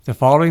The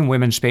following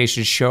Women's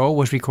Spaces show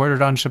was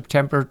recorded on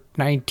September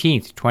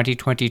 19th,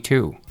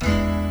 2022.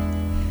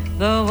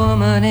 The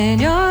woman in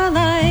your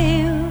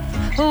life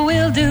who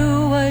will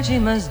do what she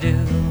must do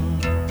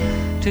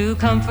to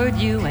comfort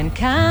you and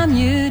calm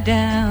you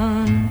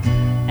down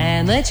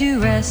and let you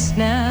rest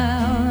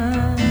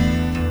now.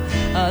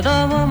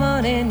 The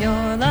woman in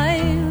your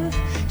life,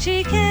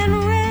 she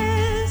can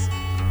rest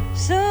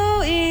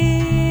so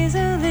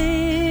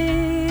easily.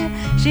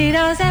 She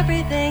knows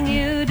everything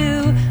you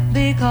do,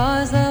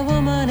 because the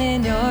woman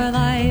in your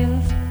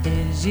life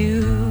is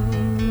you.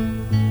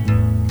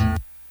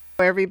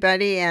 Hello,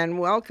 everybody, and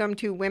welcome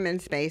to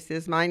Women's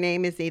Spaces. My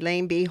name is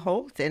Elaine B.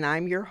 Holtz, and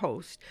I'm your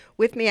host.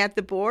 With me at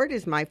the board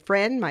is my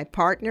friend, my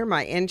partner,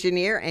 my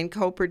engineer, and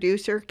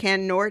co-producer,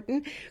 Ken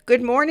Norton.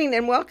 Good morning,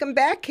 and welcome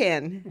back,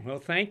 Ken. Well,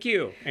 thank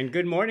you, and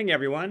good morning,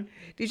 everyone.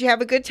 Did you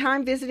have a good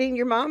time visiting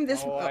your mom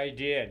this week? Oh, I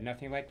did.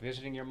 Nothing like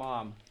visiting your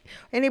mom.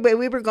 Anyway,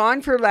 we were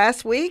gone for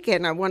last week,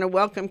 and I want to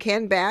welcome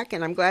Ken back,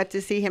 and I'm glad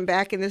to see him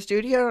back in the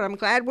studio, and I'm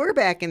glad we're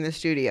back in the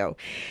studio.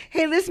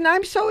 Hey, listen,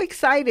 I'm so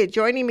excited.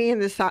 Joining me in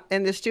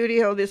the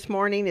studio this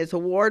morning is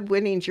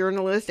award-winning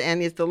journalist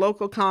and is the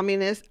local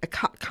columnist,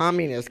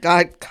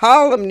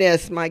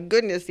 my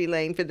goodness,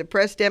 Elaine, for the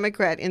Press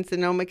Democrat in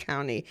Sonoma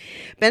County.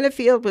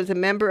 Benefield was a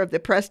member of the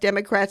Press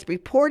Democrat's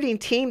reporting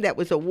team that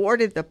was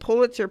awarded the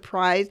Pulitzer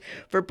Prize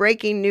for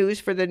breaking news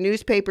for the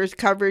newspaper's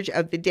coverage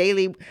of the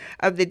deadly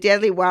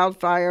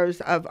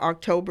wildfires of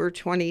October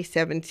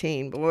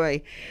 2017.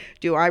 Boy,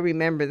 do I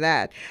remember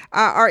that.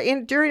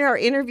 During our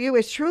interview,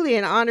 it's truly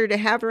an honor to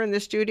have her in the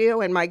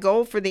studio, and my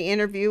goal for the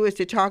interview is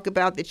to talk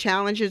about the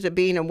challenges of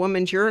being a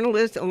woman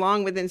journalist,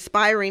 along with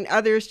inspiring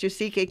others to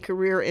seek a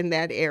career in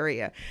that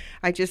area.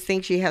 I just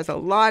think she has a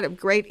lot of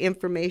great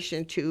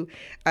information to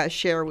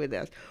share with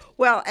us.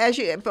 Well, as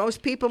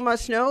most people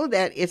must know,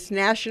 that it's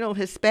National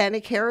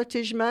Hispanic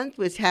Heritage Month,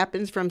 which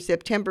happens from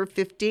September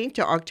 15th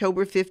to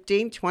October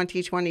 15th,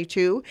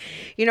 2022.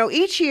 You know,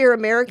 each year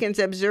Americans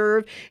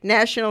observe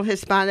National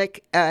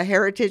Hispanic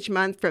Heritage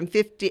Month from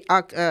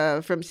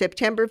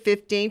September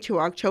 15th to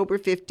October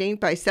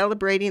 15th by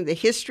celebrating the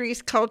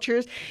histories,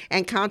 cultures,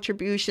 and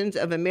contributions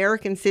of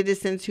American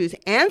citizens whose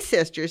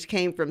ancestors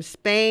came from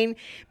Spain,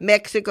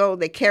 Mexico,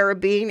 the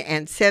Caribbean,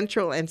 and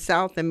Central and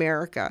South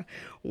America.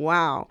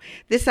 Wow.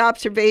 This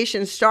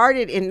observation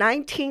started in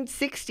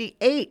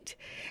 1968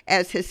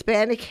 as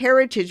Hispanic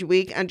Heritage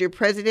Week under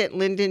President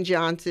Lyndon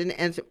Johnson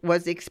and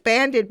was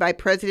expanded by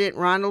President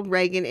Ronald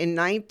Reagan in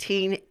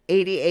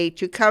 1988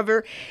 to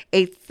cover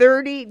a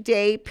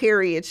 30-day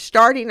period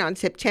starting on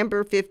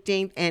September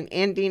 15th and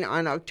ending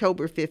on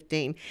October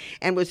 15th,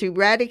 and was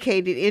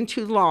eradicated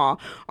into law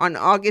on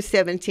August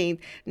 17th,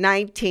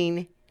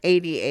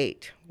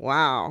 1988.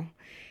 Wow.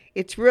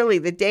 It's really,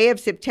 the day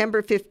of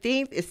September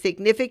 15th is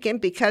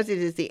significant because it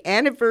is the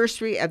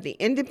anniversary of the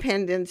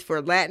independence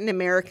for Latin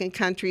American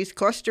countries,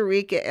 Costa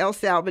Rica, El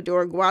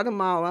Salvador,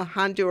 Guatemala,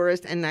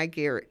 Honduras, and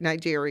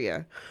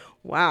Nigeria.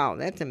 Wow,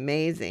 that's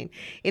amazing.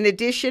 In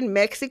addition,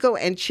 Mexico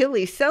and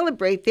Chile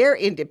celebrate their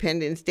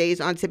Independence Days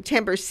on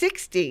September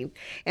 16th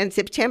and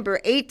September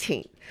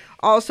 18th.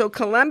 Also,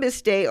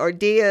 Columbus Day, or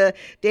Dia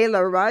de la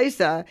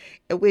Raza,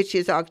 which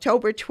is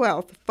October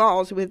 12th,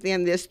 falls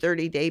within this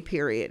 30-day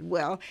period.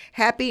 Well,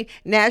 happy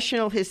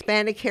National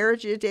Hispanic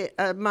Heritage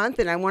Month,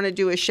 and I want to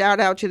do a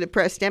shout-out to the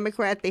Press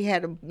Democrat. They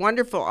had a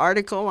wonderful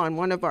article on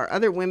one of our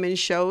other women's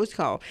shows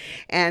called,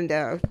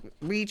 and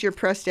read your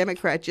Press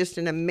Democrat, just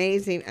an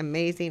amazing,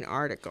 amazing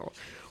article.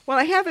 Well,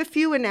 I have a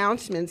few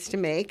announcements to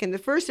make, and the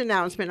first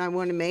announcement I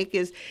want to make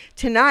is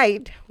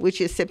tonight,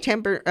 which is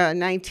September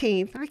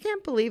 19th. I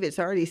can't believe it's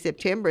already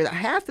September.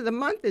 Half of the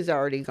month is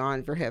already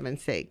gone, for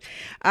heaven's sake.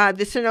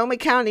 The Sonoma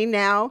County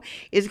now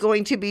is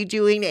going to be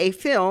doing a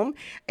film.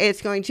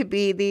 It's going to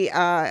be the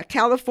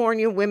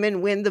California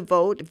Women Win the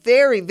Vote.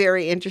 Very,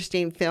 very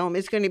interesting film.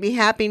 It's going to be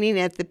happening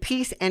at the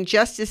Peace and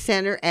Justice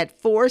Center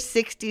at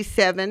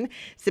 467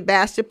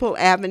 Sebastopol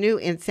Avenue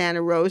in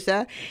Santa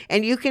Rosa.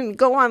 And you can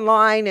go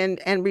online and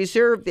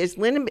reserve. There's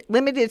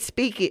limited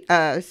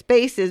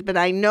spaces, but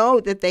I know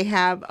that they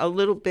have a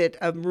little bit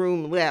of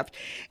room left.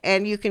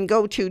 And you can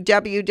go to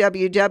www.eventbrite,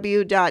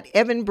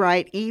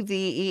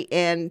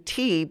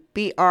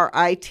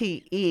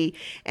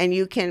 and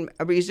you can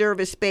reserve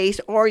a space,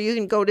 or you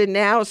can go to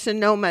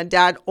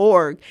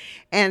nowsonoma.org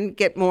and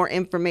get more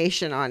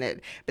information on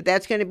it. But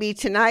that's going to be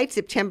tonight,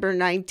 September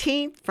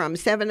 19th, from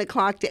 7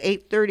 o'clock to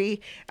 8:30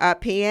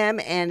 p.m.,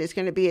 and it's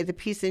going to be at the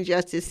Peace and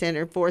Justice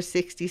Center,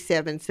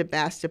 467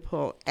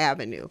 Sebastopol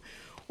Avenue.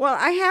 Well,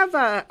 I have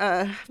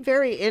a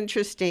very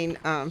interesting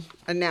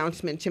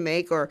announcement to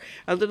make, or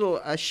a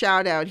little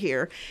shout out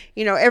here.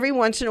 You know, every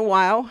once in a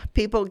while,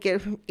 people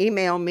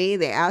email me.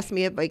 They ask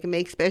me if I can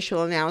make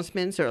special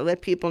announcements or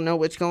let people know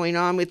what's going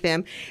on with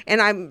them.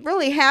 And I'm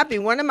really happy.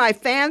 One of my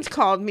fans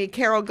called me,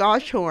 Carol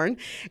Goshorn,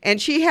 and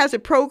she has a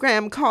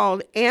program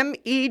called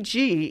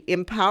MEG,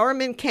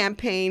 Empowerment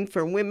Campaign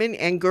for Women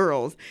and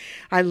Girls.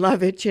 I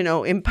love it, you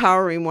know,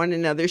 empowering one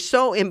another.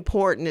 So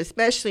important,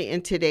 especially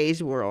in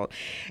today's world.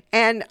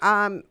 And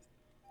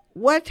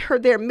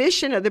their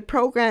mission of the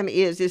program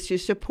is to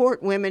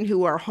support women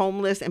who are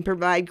homeless and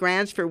provide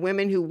grants for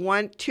women who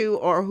want to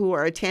or who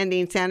are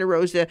attending Santa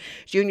Rosa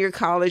Junior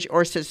College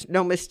or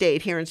Sonoma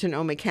State here in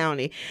Sonoma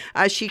County.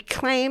 She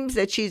claims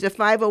that she's a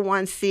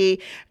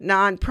 501c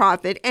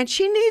nonprofit and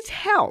she needs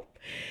help.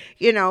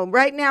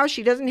 Right now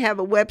she doesn't have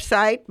a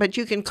website, but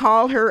you can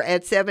call her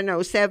at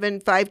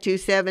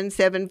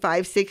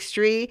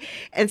 707-527-7563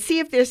 and see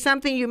if there's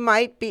something you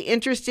might be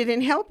interested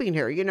in helping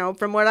her.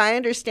 From what I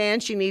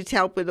understand, she needs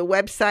help with a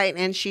website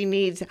and she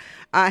needs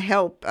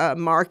help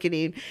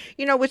marketing.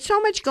 With so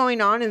much going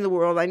on in the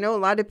world, I know a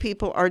lot of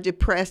people are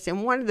depressed,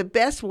 and one of the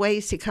best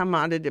ways to come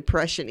out of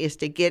depression is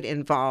to get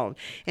involved.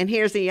 And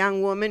here's a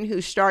young woman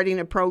who's starting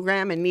a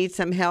program and needs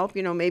some help.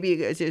 Maybe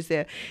there's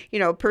a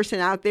person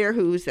out there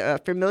who's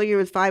familiar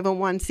with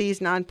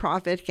 501c's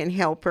nonprofit can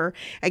help her.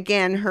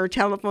 Again, her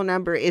telephone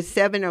number is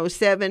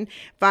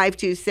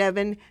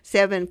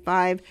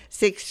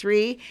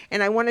 707-527-7563.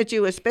 And I want to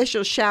do a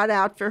special shout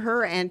out for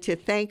her and to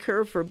thank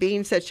her for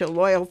being such a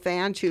loyal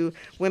fan to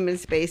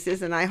Women's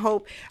Spaces. And I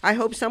hope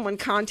someone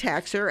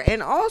contacts her.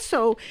 And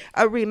also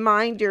a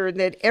reminder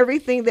that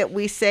everything that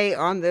we say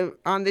on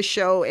the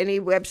show, any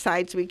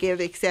websites we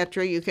give,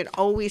 etc., you can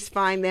always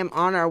find them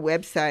on our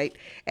website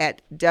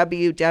at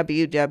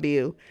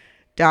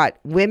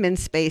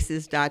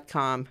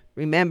www.womenspaces.com.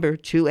 Remember,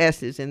 2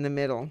 S's in the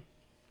middle.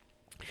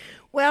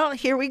 Well,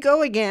 here we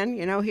go again.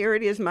 Here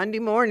it is Monday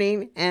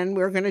morning, and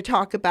we're going to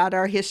talk about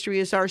our history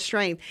is our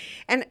strength.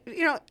 And,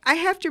 I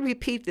have to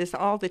repeat this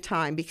all the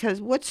time because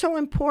what's so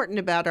important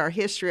about our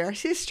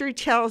history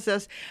tells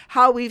us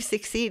how we've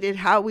succeeded,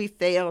 how we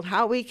failed,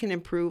 how we can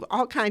improve,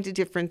 all kinds of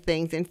different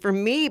things. And for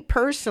me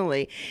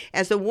personally,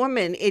 as a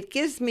woman, it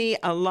gives me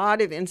a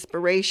lot of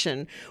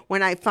inspiration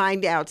when I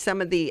find out some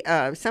of the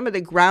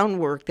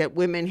groundwork that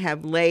women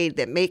have laid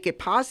that make it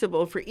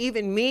possible for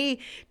even me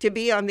to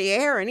be on the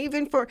air, and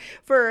even for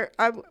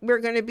we're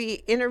going to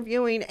be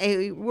interviewing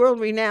a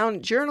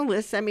world-renowned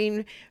journalist.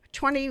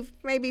 20,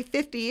 maybe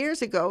 50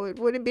 years ago, it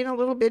would have been a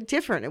little bit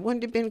different. It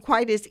wouldn't have been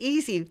quite as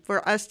easy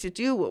for us to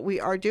do what we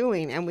are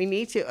doing, and we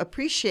need to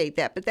appreciate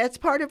that. But that's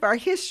part of our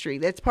history.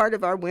 That's part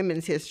of our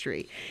women's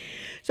history.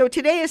 So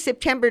today is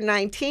September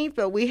 19th,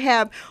 but we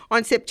have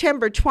on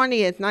September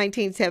 20th,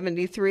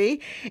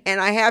 1973,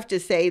 and I have to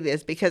say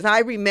this because I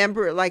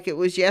remember it like it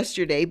was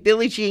yesterday.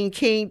 Billie Jean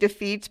King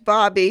defeats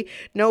Bobby.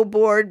 No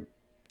board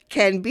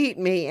can beat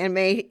me, and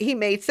he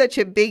made such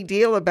a big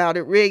deal about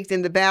it, Riggs,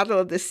 in the Battle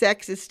of the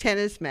Sexes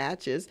tennis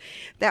matches.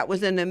 That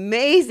was an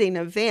amazing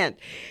event.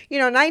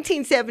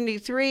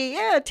 1973,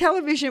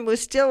 television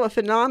was still a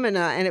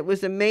phenomena, and it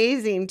was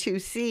amazing to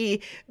see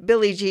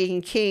Billie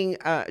Jean King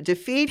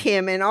defeat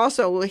him, and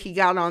also he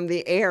got on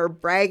the air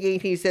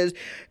bragging. He says,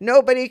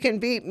 "Nobody can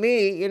beat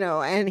me,"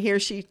 and here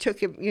she took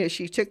him,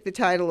 she took the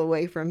title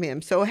away from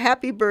him. So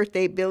happy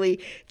birthday, Billie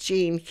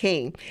Jean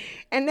King.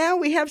 And now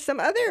we have some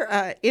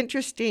other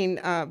interesting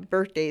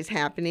birthdays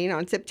happening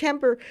on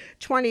September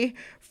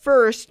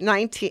 21st,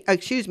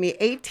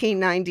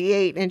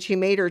 1898, and she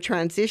made her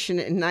transition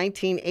in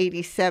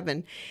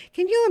 1987.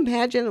 Can you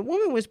imagine? The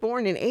woman was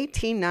born in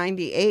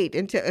 1898,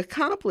 and to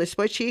accomplish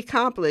what she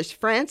accomplished,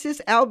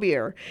 Frances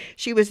Albier,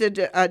 she was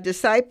a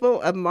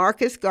disciple of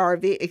Marcus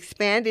Garvey,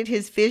 expanded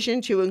his vision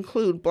to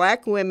include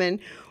black women,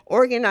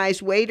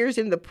 organized waiters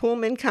in the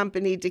Pullman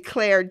Company,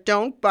 declared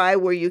 "don't buy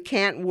where you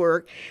can't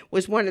work,"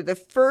 was one of the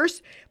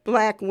first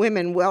black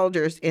women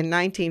welders in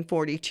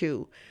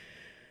 1942.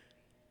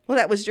 Well,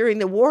 that was during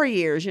the war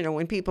years,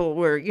 when people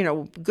were,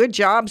 good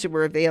jobs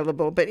were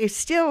available. But it's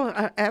still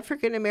an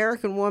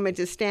African-American woman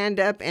to stand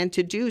up and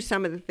to do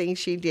some of the things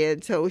she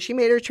did. So she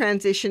made her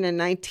transition in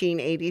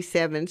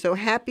 1987. So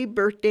happy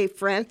birthday,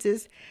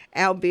 Frances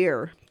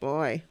Albier.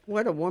 Boy,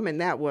 what a woman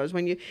that was.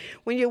 When you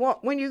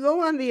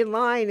go on the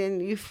line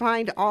and you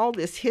find all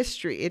this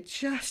history,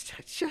 it's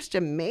just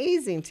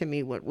amazing to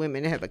me what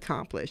women have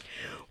accomplished.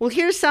 Well,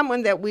 here's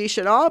someone that we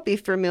should all be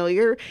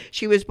familiar.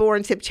 She was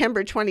born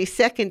September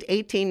 22nd,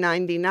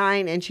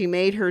 1899, and she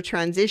made her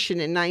transition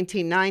in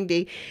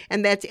 1990,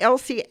 and that's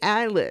Elsie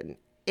Allen.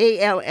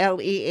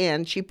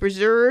 Allen. She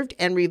preserved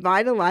and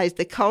revitalized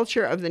the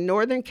culture of the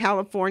Northern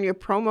California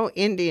Promo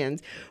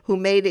Indians who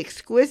made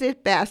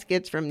exquisite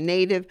baskets from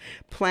native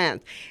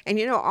plants. And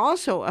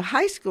also a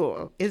high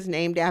school is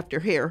named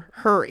after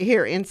her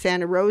here in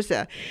Santa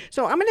Rosa.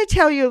 So I'm going to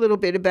tell you a little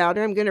bit about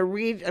her. I'm going to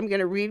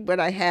read what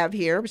I have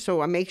here,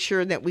 so I make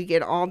sure that we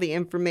get all the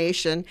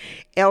information.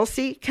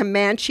 Elsie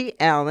Comanche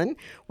Allen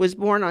was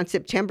born on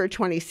September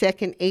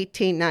 22nd,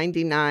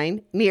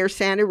 1899, near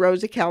Santa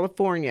Rosa,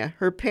 California.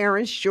 Her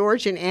parents,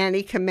 George and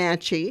Annie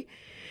Comanche.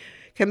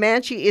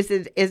 Comanche is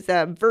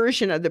a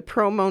version of the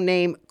promo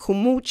name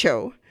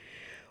Cumucho,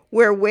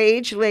 they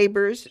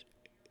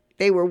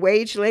were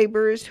wage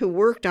laborers who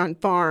worked on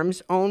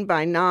farms owned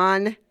by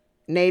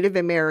non-Native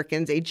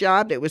Americans, a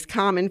job that was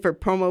common for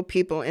Pomo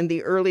people in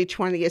the early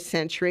 20th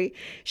century.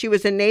 She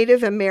was a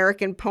Native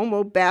American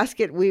Pomo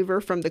basket weaver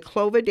from the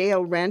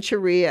Cloverdale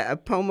Rancheria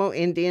of Pomo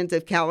Indians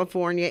of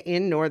California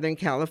in Northern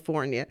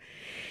California.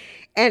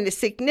 And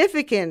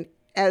significant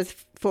as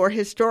for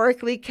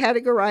historically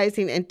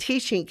categorizing and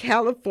teaching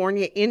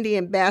California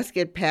Indian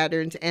basket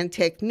patterns and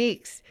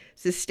techniques,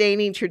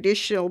 sustaining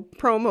traditional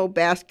promo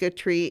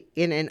basketry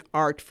in an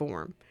art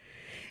form.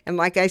 And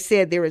like I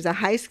said, there is a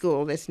high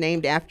school that's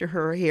named after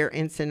her here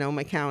in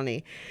Sonoma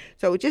County.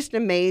 So just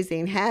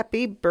amazing.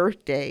 Happy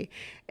birthday,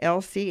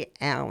 Elsie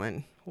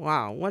Allen.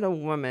 Wow, what a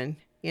woman.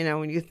 You know,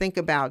 when you think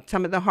about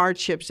some of the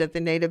hardships that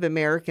the Native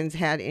Americans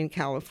had in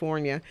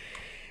California,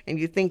 and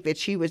you think that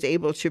she was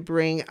able to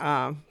bring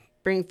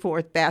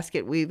forth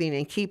basket weaving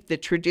and keep the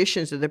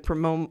traditions of the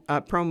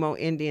Promo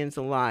Indians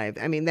alive.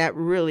 I mean, that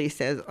really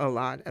says a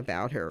lot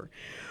about her.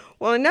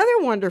 Well, another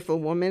wonderful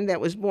woman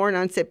that was born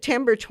on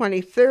September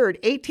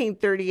 23rd,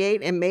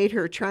 1838, and made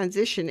her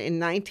transition in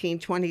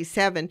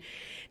 1927.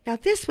 Now,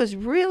 this was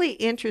really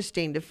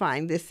interesting to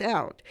find this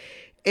out.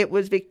 It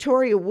was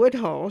Victoria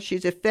Woodhull.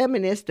 She's a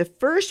feminist, the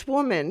first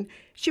woman.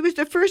 She was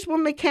the first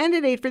woman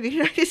candidate for the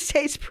United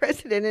States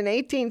president in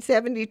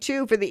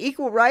 1872 for the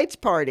Equal Rights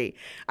Party.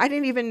 I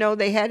didn't even know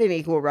they had an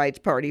Equal Rights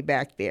Party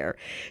back there.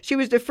 She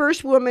was the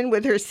first woman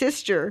with her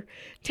sister,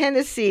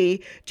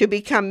 Tennessee, to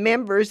become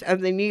members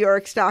of the New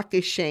York Stock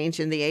Exchange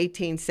in the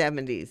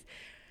 1870s.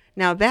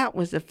 Now, that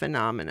was a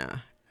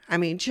phenomena. I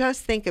mean,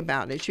 just think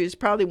about it. She was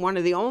probably one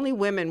of the only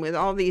women with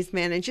all these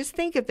men. And just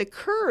think of the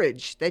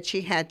courage that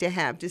she had to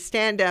have to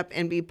stand up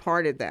and be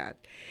part of that.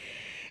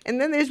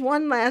 And then there's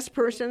one last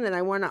person that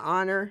I want to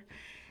honor.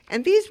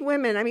 And these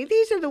women, I mean,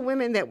 these are the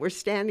women that we're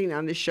standing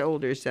on the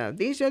shoulders of.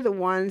 These are the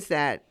ones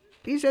that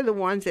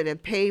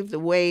have paved the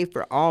way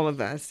for all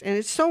of us. And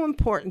it's so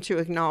important to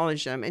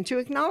acknowledge them and to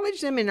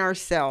acknowledge them in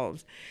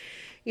ourselves.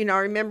 You know, I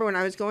remember when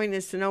I was going to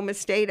Sonoma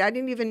State, I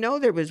didn't even know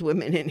there was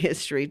women in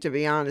history, to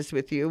be honest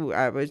with you.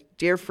 I was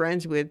dear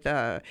friends with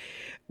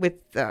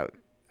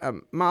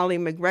Molly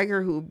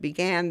McGregor, who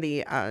began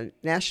the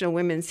National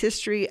Women's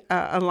History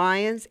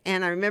Alliance.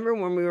 And I remember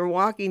when we were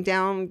walking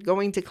down,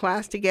 going to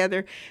class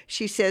together,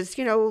 she says,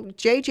 you know,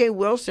 J.J.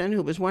 Wilson,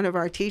 who was one of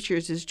our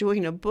teachers, is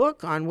doing a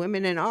book on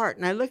women in art.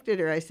 And I looked at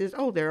her, I says,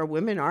 oh, there are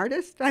women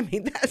artists? I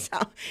mean,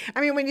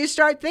 when you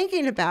start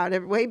thinking about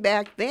it way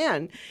back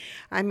then,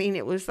 I mean,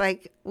 it was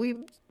like we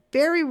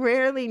very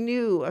rarely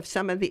knew of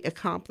some of the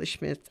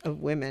accomplishments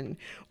of women.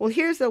 Well,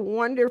 here's a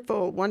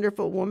wonderful,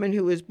 wonderful woman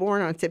who was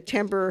born on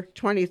September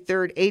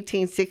 23rd,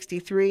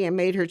 1863, and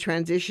made her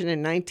transition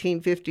in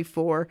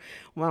 1954,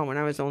 well, when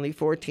I was only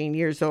 14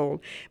 years old.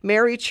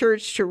 Mary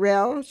Church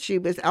Terrell, she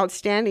was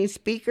outstanding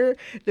speaker,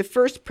 the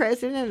first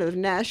president of the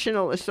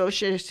National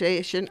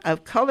Association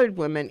of Colored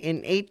Women in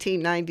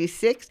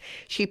 1896.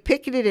 She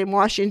picketed in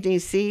Washington,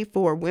 D.C.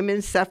 for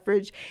women's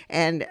suffrage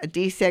and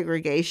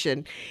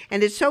desegregation.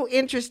 And it's so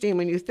interesting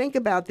when you think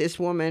about this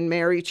woman,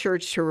 Mary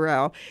Church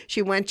Terrell.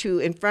 She went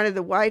in front of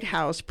the White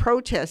House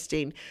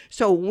protesting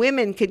so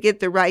women could get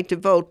the right to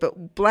vote,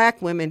 but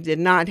black women did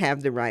not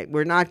have the right.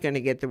 We're not going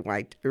to get the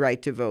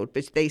right to vote,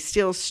 but they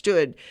still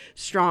stood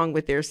strong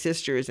with their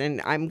sisters.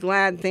 And I'm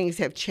glad things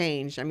have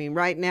changed. I mean,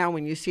 right now,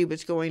 when you see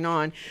what's going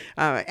on,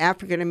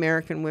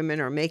 African-American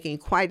women are making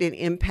quite an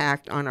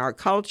impact on our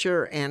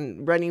culture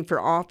and running for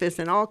office,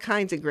 and all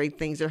kinds of great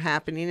things are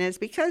happening. And it's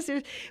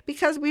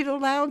because we'd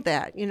allowed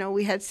that. You know,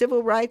 we had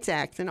civil rights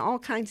acts and all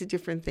kinds of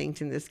different things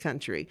in this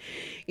country.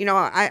 You know,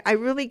 I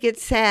really get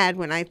sad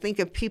when I think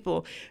of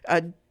people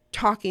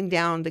talking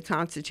down the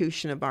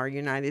Constitution of our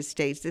United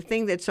States. The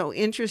thing that's so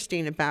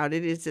interesting about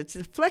it is it's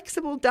a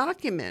flexible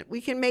document. We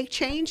can make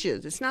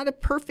changes. It's not a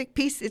perfect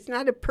piece. It's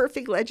not a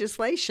perfect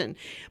legislation,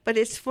 but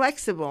it's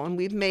flexible, and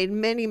we've made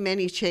many,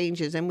 many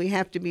changes, and we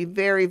have to be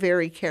very,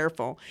 very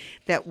careful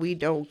that we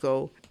don't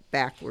go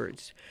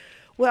backwards.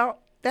 Well,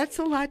 that's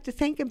a lot to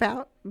think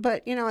about,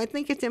 but, you know, I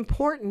think it's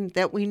important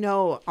that we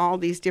know all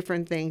these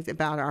different things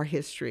about our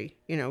history,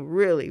 you know,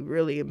 really,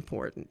 really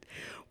important.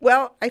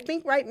 Well, I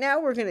think right now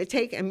we're going to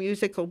take a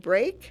musical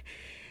break,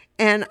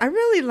 and I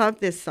really love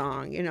this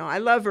song. You know, I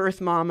love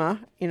Earth Mama.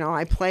 You know,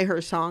 I play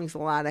her songs a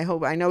lot.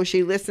 I know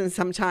she listens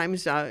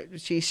sometimes.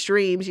 She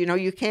streams. You know,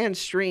 you can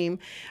stream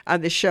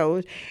the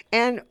shows.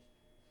 And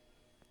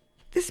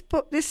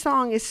this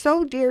song is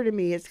so dear to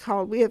me. It's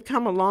called "We Have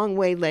Come a Long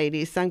Way,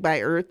 Ladies," sung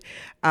by Earth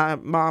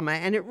Mama,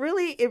 and it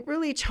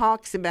really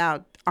talks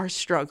about our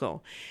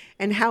struggle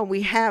and how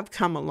we have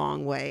come a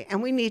long way,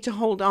 and we need to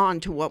hold on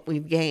to what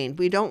we've gained.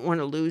 We don't want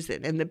to lose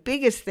it, and the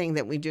biggest thing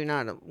that we do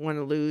not want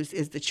to lose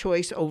is the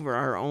choice over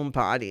our own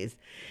bodies.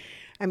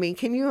 I mean,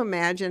 can you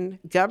imagine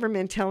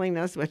government telling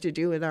us what to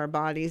do with our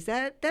bodies?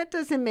 That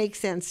doesn't make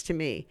sense to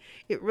me.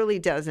 It really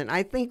doesn't.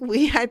 I think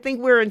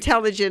we're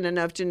intelligent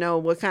enough to know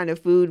what kind of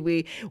food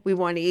we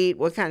want to eat,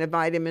 what kind of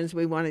vitamins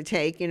we want to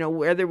take, you know,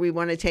 whether we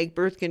want to take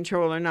birth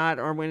control or not,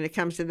 or when it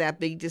comes to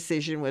that big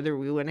decision, whether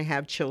we want to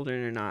have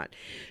children or not.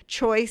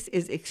 Choice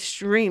is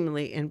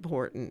extremely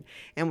important,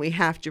 and we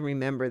have to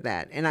remember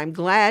that. And I'm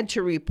glad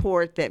to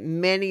report that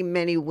many,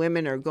 many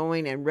women are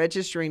going and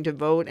registering to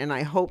vote, and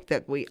I hope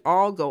that we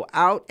all go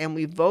out and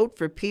we vote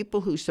for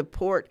people who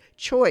support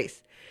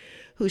choice,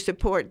 who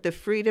support the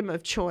freedom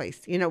of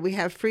choice. You know, we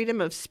have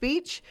freedom of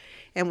speech,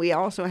 and we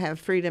also have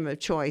freedom of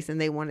choice,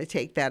 and they want to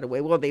take that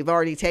away. Well, they've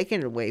already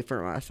taken it away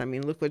from us. I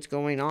mean, look what's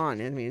going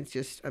on. I mean, it's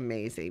just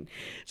amazing.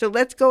 So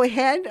let's go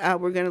ahead.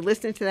 We're going to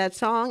listen to that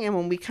song, and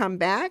when we come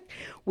back,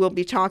 we'll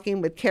be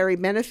talking with Kerry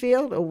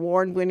Benefield,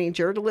 award-winning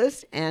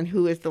journalist, and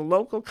who is the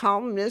local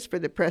columnist for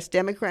the Press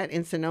Democrat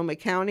in Sonoma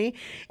County.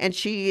 And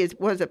she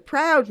was a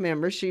proud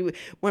member.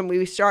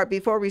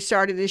 Before we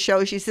started the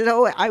show, she said,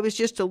 "Oh, I was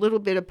just a little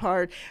bit a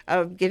part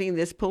of getting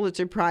this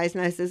Pulitzer Prize."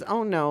 And I says,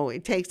 "Oh no,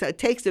 it takes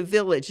a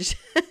village.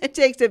 It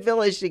takes a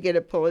village to get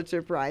a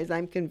Pulitzer Prize.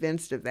 I'm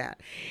convinced of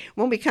that."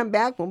 When we come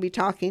back, we'll be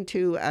talking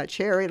to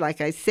Cherry.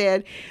 Like I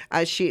said,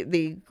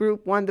 the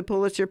group won the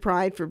Pulitzer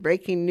Prize for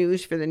breaking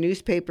news for the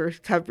newspaper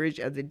coverage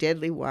of the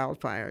deadly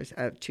wildfires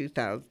of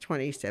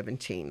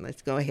 2017.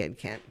 Let's go ahead,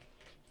 Kent.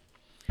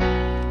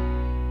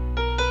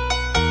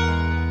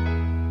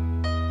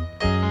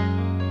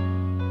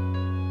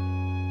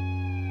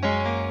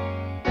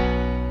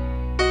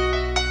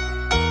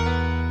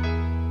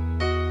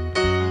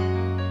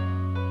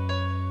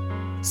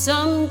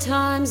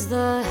 Sometimes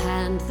the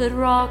hand that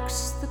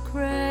rocks the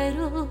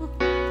cradle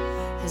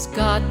has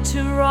got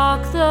to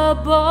rock the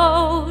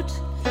boat.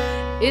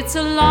 It's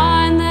a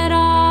line that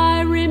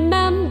I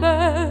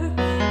remember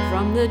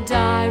from the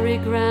diary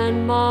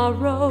Grandma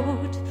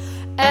wrote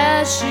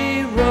as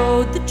she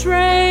rode the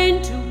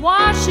train to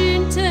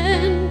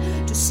Washington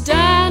to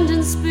stand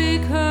and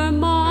speak her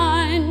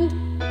mind.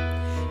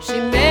 She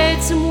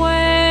made some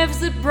waves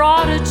that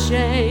brought a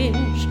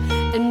change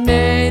and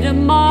made a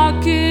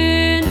mark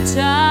in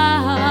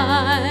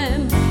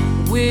time.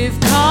 We've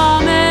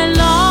come a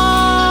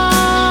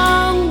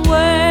long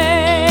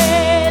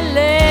way,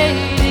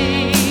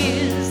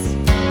 ladies,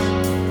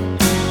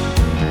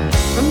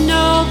 from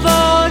no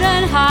vote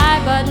and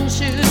high-button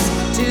shoes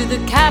to the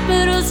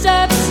Capitol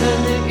steps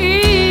and the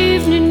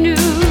evening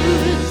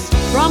news.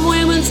 From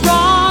women's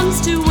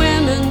wrongs to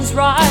women's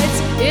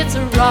rights, it's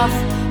a rough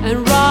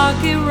and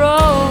rocky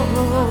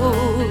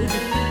road.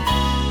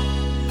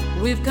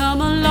 We've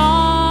come a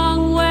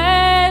long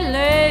way,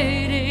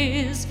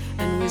 ladies,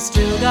 and we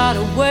still got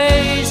a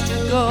ways to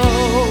go.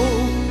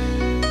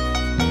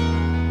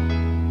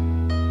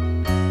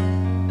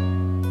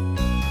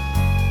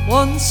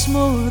 Once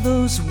more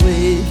those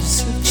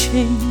waves of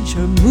change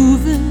are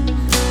moving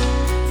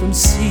from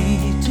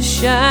sea to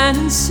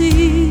shining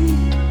sea.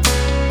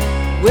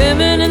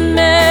 Women and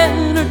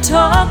men are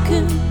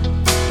talking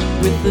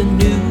with a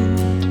new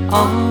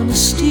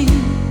honesty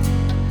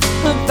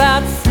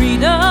about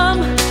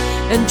freedom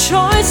and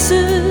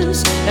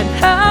choices and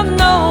how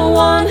no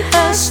one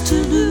has to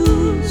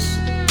lose.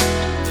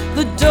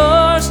 The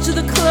doors to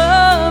the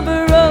club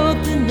are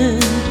opening.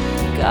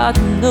 God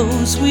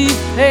knows we've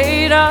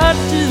paid our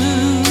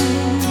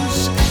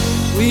dues.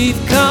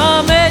 We've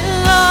come a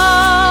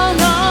long,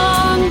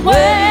 long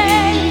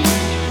way,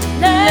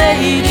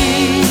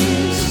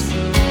 ladies,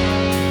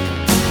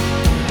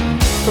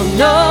 from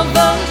no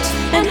vote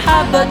and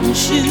high-button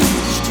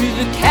shoes to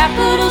the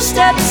Capitol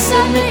steps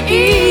and the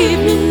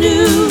evening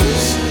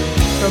news.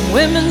 From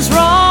women's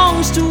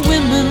wrongs to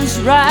women's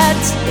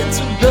rights, it's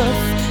a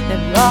rough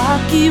and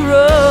rocky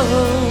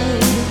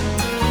road.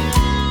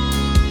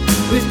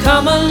 We've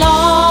come a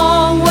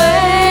long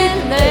way,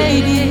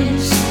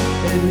 ladies,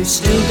 and we've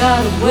still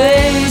got a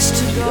ways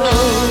to go.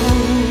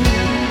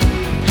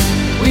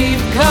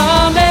 We've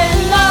come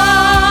a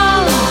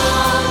long,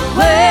 long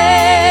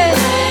way,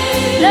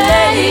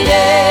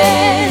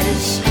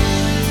 ladies,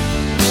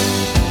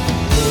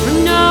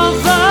 from no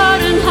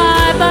vote and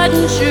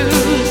high-button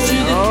shoes to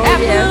the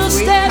Capitol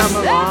steps. We've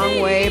come a long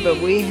way, but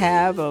we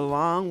have a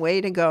long way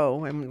to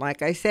go. And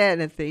like I said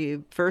at the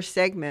first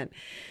segment,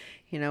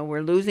 you know,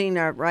 we're losing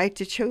our right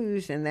to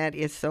choose, and that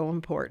is so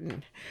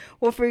important.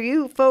 Well, for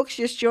you folks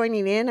just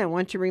joining in, I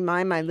want to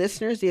remind my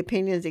listeners the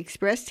opinions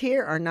expressed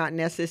here are not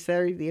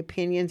necessarily the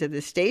opinions of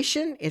the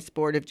station, its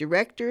board of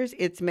directors,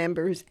 its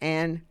members,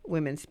 and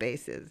Women's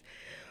Spaces.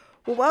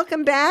 Well,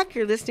 welcome back.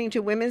 You're listening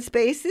to Women's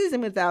Spaces,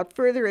 and without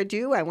further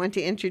ado, I want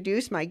to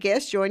introduce my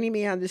guest. Joining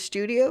me on the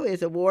studio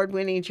is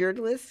award-winning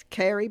journalist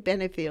Kerry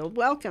Benefield.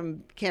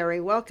 Welcome,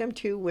 Kerry. Welcome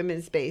to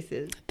Women's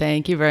Spaces.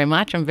 Thank you very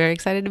much. I'm very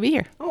excited to be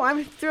here. Oh,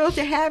 I'm thrilled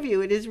to have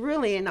you. It is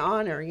really an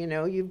honor. You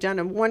know, you've done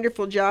a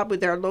wonderful job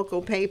with our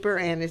local paper,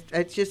 and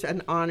it's just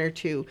an honor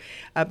to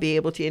be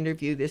able to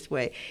interview this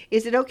way.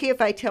 Is it okay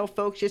if I tell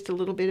folks just a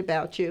little bit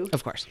about you?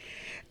 Of course.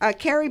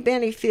 Kerry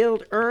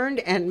Benefield earned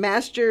and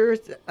master's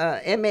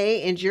MA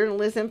in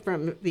journalism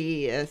from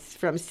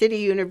City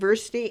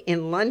University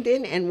in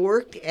London and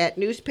worked at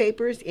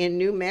newspapers in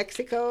New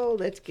Mexico.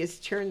 Let's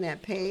just turn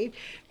that page.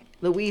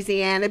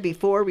 Louisiana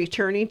before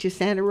returning to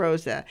Santa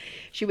Rosa.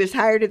 She was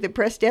hired at the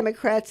Press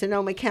Democrat,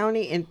 Sonoma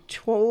County in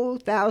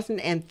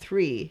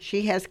 2003.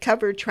 She has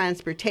covered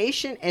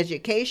transportation,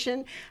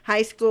 education,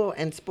 high school,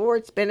 and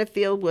sports.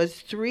 Benefield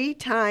was 3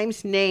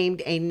 times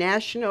named a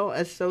National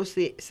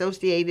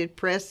Associated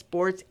Press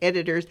Sports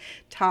Editors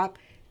Top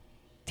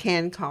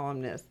 10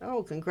 columnist.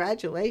 Oh,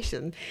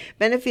 congratulations.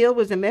 Benefield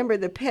was a member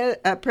of the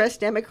Press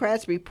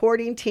Democrats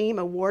reporting team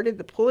awarded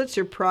the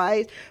Pulitzer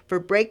Prize for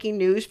breaking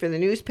news for the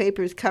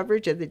newspaper's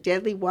coverage of the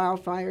deadly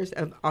wildfires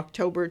of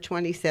October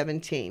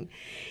 2017.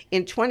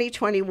 In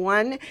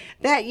 2021,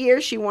 that year,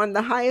 she won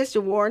the highest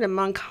award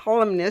among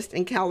columnists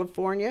in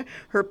California.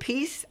 Her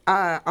piece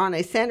on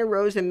a Santa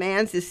Rosa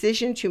man's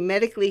decision to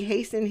medically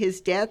hasten his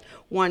death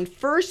won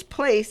first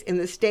place in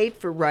the state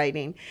for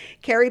writing.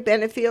 Kerry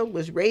Benefield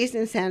was raised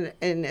in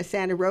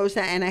Santa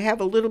Rosa, and I have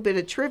a little bit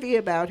of trivia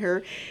about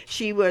her.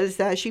 She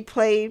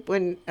played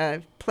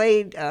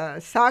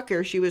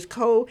soccer. She was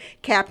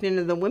co-captain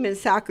of the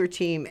women's soccer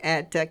team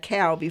at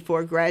Cal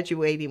before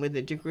graduating with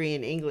a degree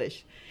in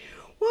English.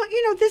 Well,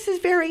 this is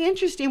very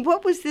interesting.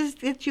 What was this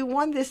that you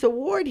won this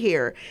award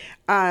here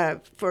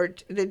for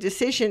the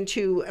decision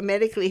to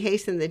medically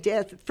hasten the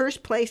death?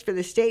 First place for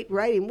the state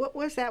writing. What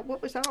was that?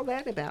 What was all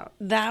that about?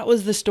 That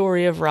was the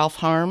story of Ralph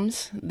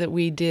Harms that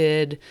we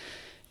did.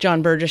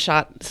 John Burgess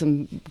shot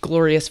some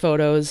glorious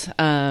photos.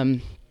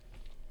 And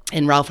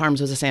Ralph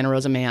Harms was a Santa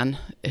Rosa man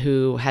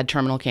who had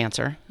terminal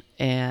cancer.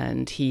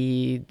 And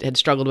he had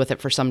struggled with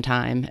it for some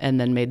time and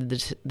then made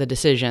the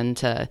decision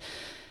to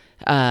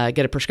get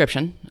a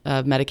prescription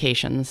of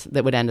medications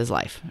that would end his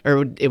life,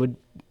 or it would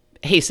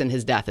hasten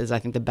his death is I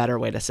think the better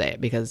way to say it,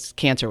 because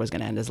cancer was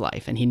going to end his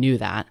life. And he knew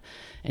that,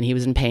 and he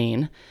was in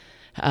pain.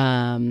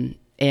 And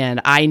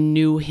I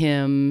knew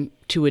him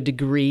to a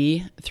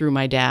degree through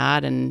my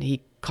dad, and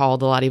he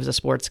called a lot. He was a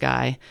sports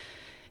guy,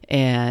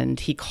 and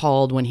he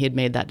called when he had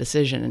made that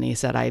decision, and he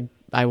said,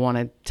 I want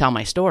to tell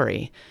my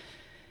story.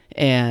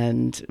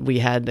 And we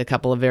had a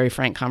couple of very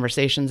frank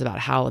conversations about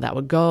how that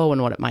would go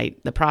and what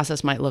the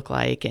process might look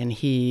like. And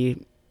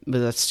he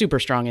was a super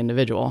strong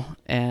individual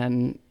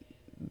and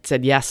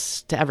said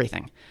yes to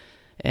everything.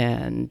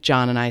 And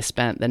John and I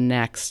spent the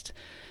next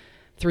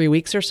 3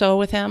 weeks or so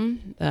with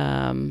him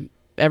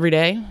every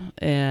day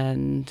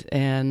and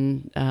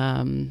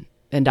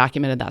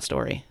documented that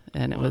story.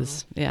 And it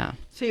was, yeah.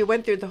 So you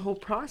went through the whole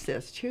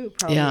process too,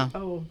 probably. Yeah.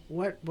 Oh,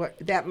 what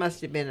that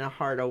must have been a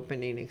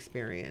heart-opening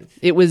experience.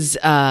 It was,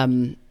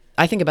 I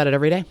think about it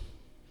every day.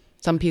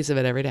 Some piece of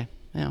it every day,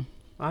 yeah.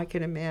 I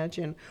can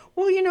imagine.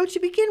 Well, to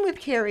begin with,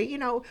 Kerry,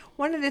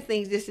 one of the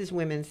things, this is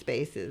women's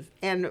spaces.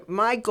 And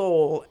my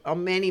goal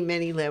on many,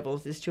 many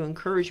levels is to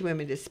encourage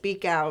women to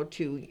speak out,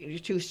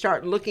 to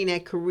start looking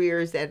at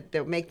careers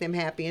that make them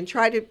happy, and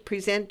try to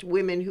present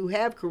women who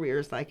have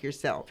careers like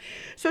yourself.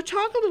 So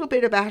talk a little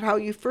bit about how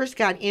you first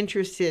got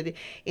interested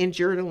in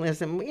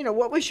journalism.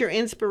 What was your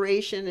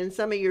inspiration and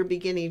some of your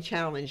beginning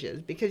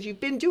challenges? Because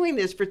you've been doing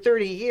this for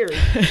 30 years,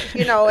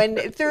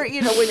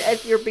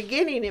 at your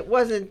beginning, it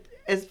wasn't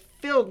as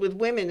filled with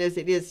women as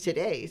it is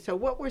today. So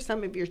what were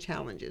some of your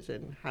challenges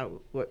and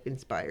what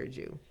inspired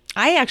you?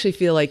 I actually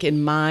feel like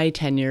in my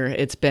tenure,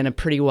 it's been a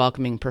pretty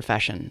welcoming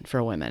profession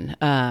for women.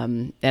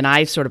 And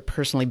I sort of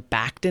personally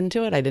backed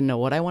into it. I didn't know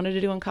what I wanted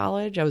to do in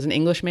college. I was an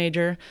English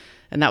major,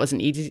 and that was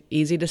an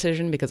easy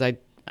decision because I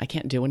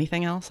can't do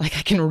anything else. Like,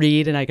 I can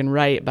read and I can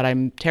write, but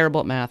I'm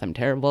terrible at math. I'm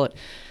terrible at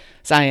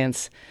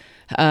science.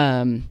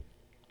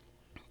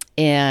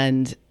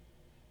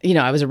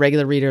 I was a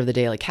regular reader of the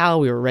Daily Cal.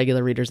 We were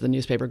regular readers of the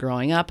newspaper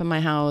growing up in my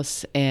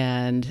house.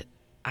 And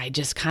I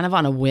just kind of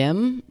on a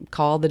whim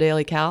called the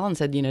Daily Cal and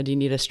said, do you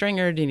need a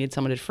stringer? Do you need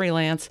someone to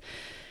freelance?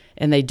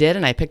 And they did.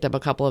 And I picked up a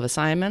couple of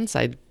assignments.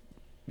 I,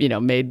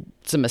 made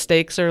some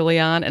mistakes early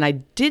on. And I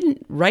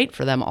didn't write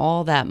for them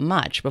all that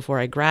much before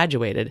I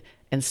graduated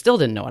and still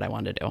didn't know what I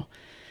wanted to do.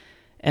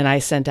 And I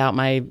sent out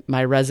my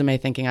resume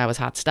thinking I was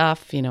hot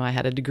stuff. I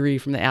had a degree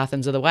from the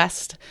Athens of the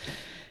West,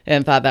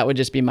 and thought that would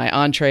just be my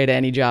entree to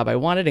any job I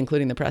wanted,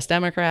 including the Press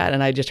Democrat.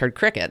 And I just heard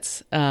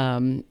crickets. But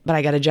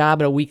I got a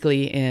job at a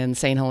weekly in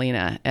St.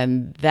 Helena,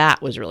 and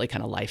that was really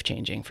kind of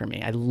life-changing for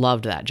me. I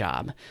loved that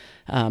job.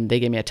 They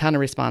gave me a ton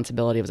of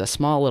responsibility. It was a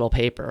small little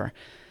paper,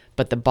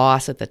 but the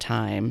boss at the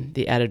time,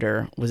 the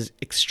editor, was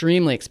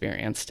extremely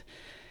experienced.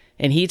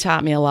 And he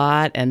taught me a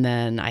lot, and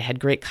then I had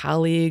great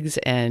colleagues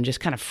and just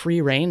kind of free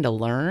rein to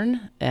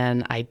learn,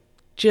 and I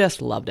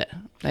just loved it.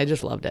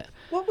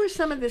 What were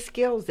some of the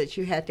skills that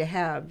you had to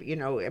have?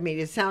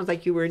 It sounds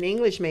like you were an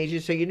English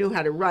major, so you knew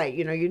how to write,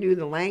 you knew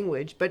the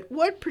language. But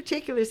what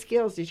particular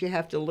skills did you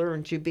have to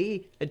learn to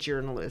be a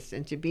journalist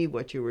and to be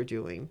what you were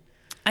doing?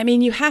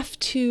 You have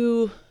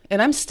to,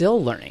 and I'm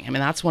still learning.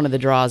 That's one of the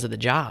draws of the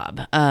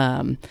job.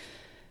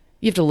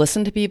 You have to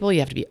listen to people. You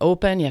have to be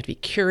open. You have to be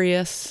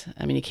curious.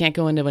 You can't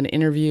go into an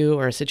interview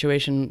or a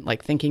situation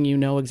like thinking you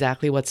know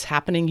exactly what's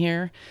happening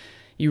here.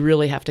 You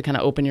really have to kind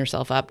of open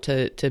yourself up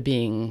to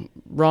being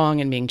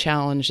wrong and being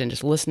challenged and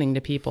just listening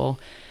to people.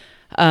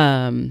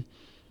 And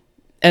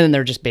then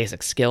there are just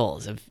basic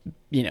skills of,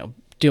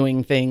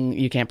 doing thing.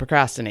 You can't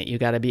procrastinate. You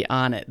got to be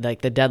on it.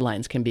 Like, the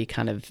deadlines can be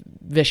kind of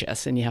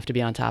vicious and you have to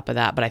be on top of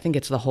that. But I think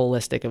it's the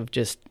holistic of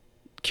just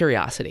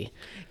curiosity.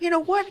 You know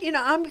what?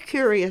 I'm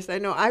curious. I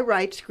know I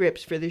write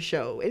scripts for the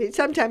show, and it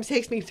sometimes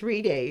takes me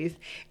 3 days.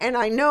 And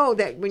I know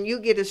that when you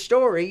get a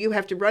story, you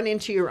have to run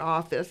into your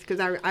office, because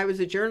I was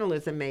a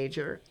journalism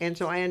major, and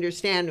so I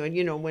understand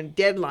when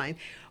deadline.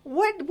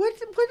 What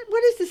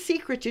is the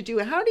secret to do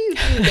it? How do you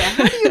do that?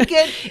 How do you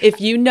get? If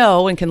you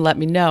know and can let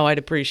me know, I'd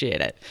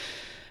appreciate it.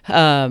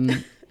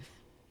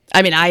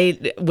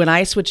 When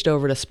I switched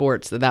over to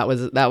sports, that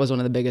was one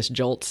of the biggest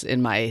jolts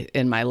in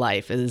my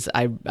life. Is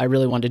I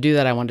really wanted to do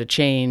that. I wanted to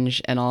change,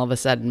 and all of a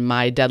sudden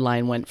my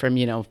deadline went from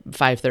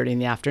 5:30 in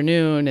the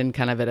afternoon and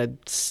kind of at a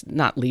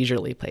not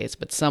leisurely pace,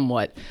 but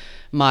somewhat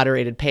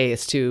moderated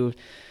pace to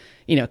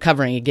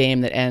covering a game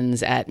that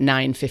ends at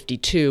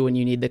 9:52 and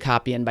you need the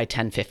copy in by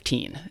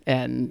 10:15.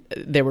 And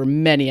there were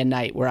many a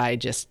night where I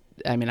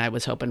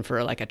was hoping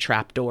for like a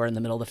trap door in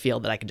the middle of the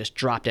field that I could just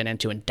drop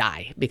into and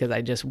die, because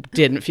I just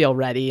didn't feel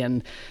ready.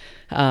 And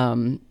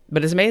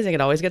but it's amazing.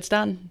 It always gets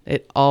done.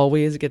 It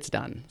always gets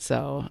done.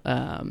 So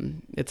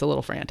it's a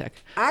little frantic.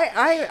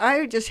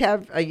 I just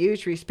have a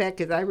huge respect,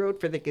 because I wrote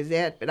for the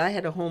Gazette, but I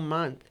had a whole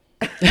month.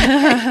 I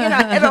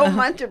had a whole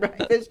month to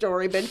write this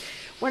story. But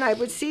when I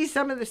would see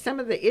some of the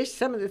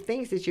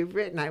things that you've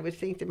written, I would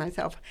think to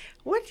myself,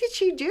 what did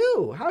she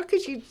do? How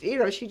could she?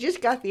 She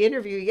just got the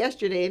interview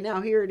yesterday, and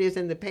now here it is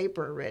in the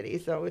paper already.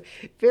 So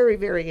very,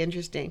 very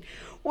interesting.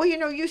 Well,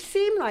 you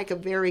seem like a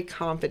very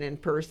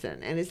confident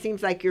person, and it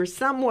seems like you're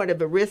somewhat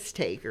of a risk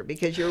taker,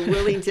 because you're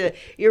willing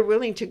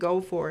to go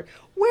for it.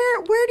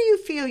 Where do you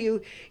feel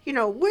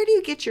where do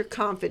you get your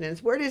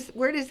confidence? Where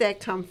does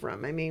that come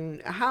from? I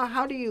mean,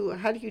 how do you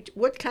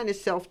what kind of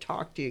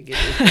self-talk do you give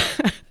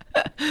yourself?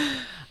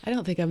 I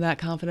don't think I'm that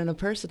confident a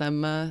person.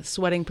 I'm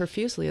sweating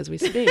profusely as we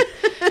speak.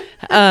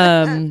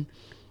 I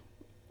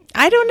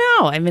don't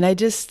know. I mean,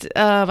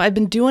 I've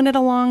been doing it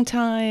a long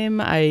time.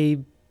 I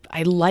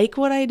like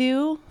what I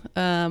do.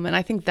 And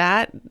I think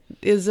that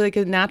is like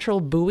a natural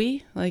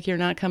buoy. Like, you're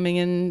not coming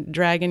in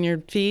dragging your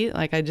feet.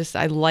 Like, I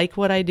like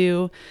what I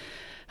do.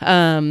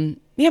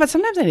 But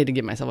sometimes I need to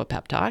give myself a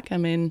pep talk. I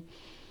mean,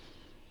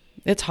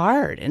 it's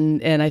hard.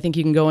 And I think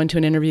you can go into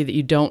an interview that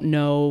you don't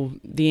know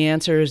the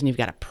answers, and you've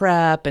got to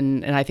prep.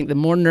 And I think the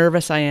more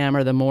nervous I am,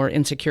 or the more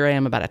insecure I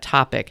am about a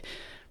topic,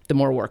 the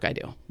more work I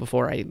do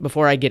before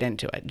I get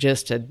into it,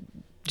 just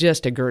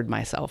to gird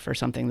myself for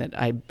something that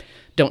I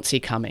don't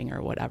see coming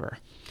or whatever.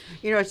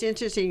 It's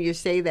interesting you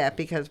say that,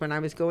 because when I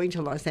was going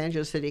to Los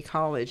Angeles City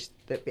College,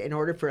 in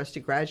order for us to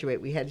graduate,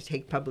 we had to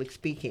take public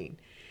speaking.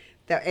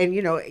 And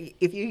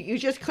if you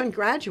just couldn't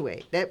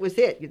graduate, that was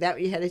it. That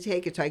you had to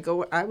take it.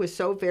 So I was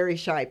so very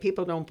shy.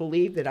 People don't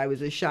believe that I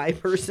was a shy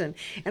person.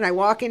 And I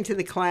walk into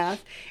the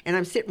class, and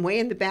I'm sitting way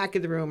in the back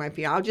of the room.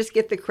 I'll just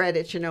get the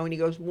credits, and he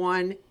goes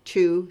 1,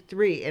 2,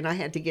 3, and I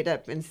had to get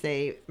up and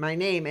say my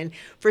name. And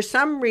for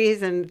some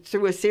reason,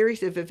 through a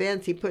series of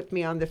events, he put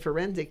me on the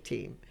forensic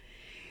team.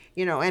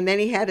 And then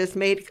he had us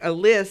make a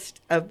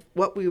list of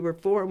what we were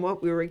for and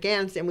what we were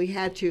against, and we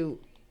had to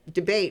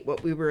debate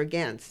what we were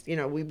against,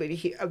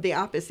 of the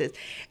opposites.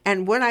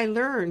 And what I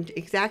learned,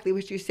 exactly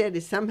what you said,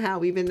 is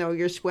somehow, even though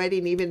you're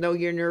sweating, even though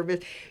you're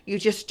nervous, you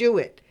just do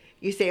it.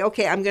 You say,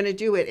 okay, I'm going to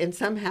do it. And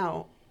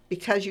somehow,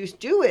 because you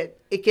do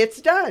it, it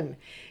gets done.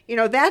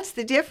 That's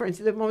the difference.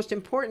 The most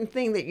important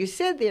thing that you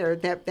said there,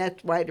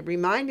 that's why it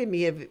reminded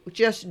me of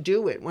just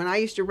do it. When I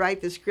used to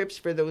write the scripts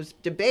for those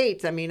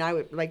debates, I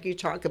would, like you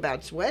talk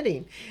about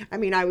sweating,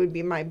 I would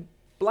be, my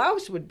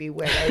blouse would be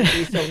wet. I would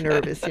be so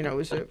nervous. It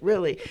was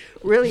really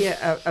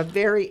a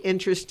very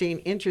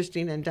interesting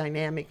and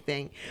dynamic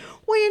thing.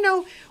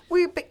 Well,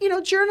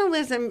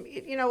 journalism,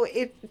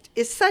 it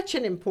is such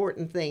an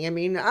important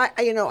thing.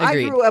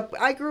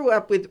 I grew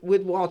up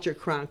with Walter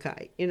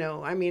Cronkite.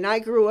 I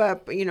grew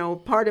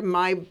up. Part of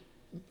my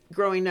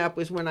growing up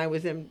was when I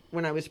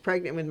was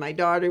pregnant with my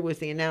daughter, was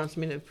the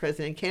announcement of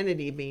President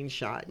Kennedy being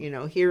shot.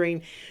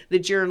 Hearing the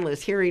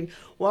journalists, hearing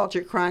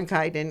Walter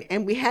Cronkite,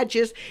 and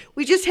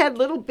we just had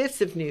little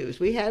bits of news.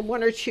 We had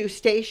 1 or 2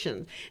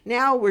 stations.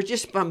 Now we're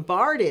just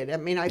bombarded.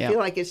 I feel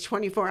like it's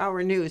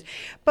 24-hour news.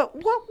 But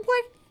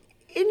what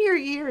in your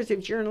years of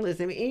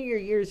journalism, in your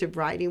years of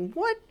writing,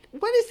 what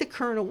is the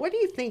kernel? What do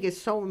you think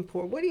is so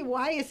important?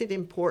 Why is it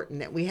important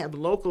that we have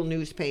local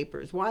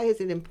newspapers? Why is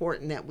it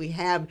important that we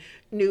have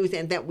news,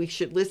 and that we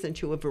should listen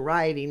to a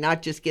variety,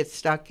 not just get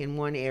stuck in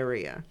one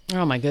area?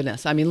 Oh my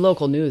goodness.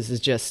 Local news is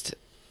just,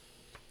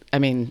 to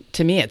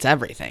me, it's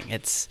everything.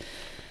 It's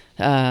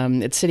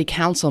city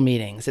council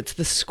meetings. It's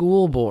the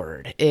school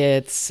board.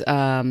 It's,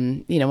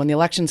 when the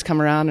elections come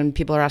around and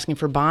people are asking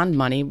for bond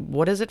money,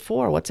 what is it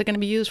for? What's it going to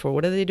be used for?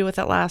 What did they do with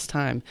it last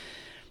time?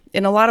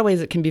 In a lot of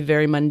ways, it can be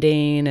very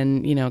mundane,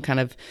 and, kind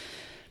of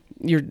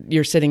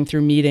you're sitting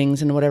through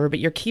meetings and whatever, but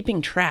you're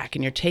keeping track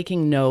and you're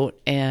taking note.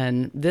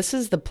 And this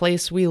is the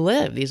place we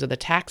live. These are the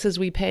taxes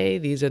we pay.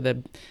 These are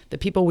the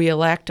people we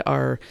elect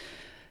are,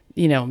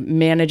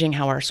 managing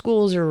how our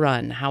schools are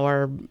run, how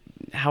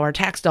our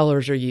tax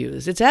dollars are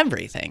used. It's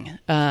everything.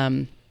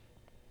 And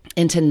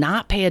to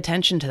not pay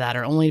attention to that,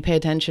 or only pay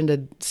attention to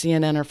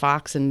CNN or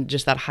Fox and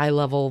just that high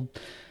level,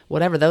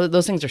 whatever,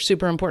 those things are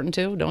super important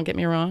too. Don't get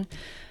me wrong.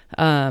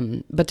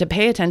 But to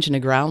pay attention to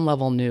ground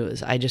level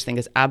news, I just think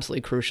is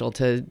absolutely crucial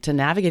to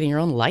navigating your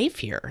own life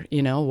here.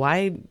 You know,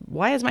 why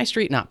is my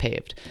street not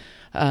paved?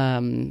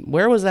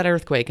 Where was that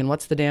earthquake, and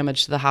what's the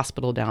damage to the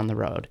hospital down the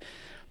road?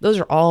 Those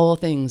are all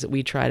things that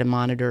we try to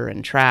monitor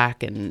and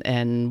track,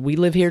 and we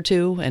live here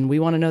too, and we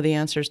want to know the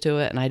answers to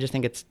it. And I just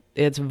think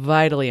it's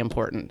vitally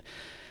important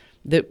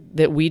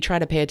that we try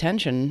to pay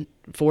attention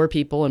for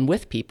people and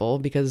with people,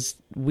 because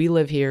we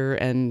live here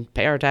and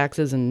pay our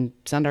taxes and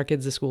send our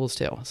kids to schools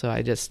too. So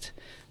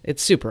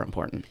it's super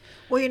important.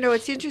 Well, you know,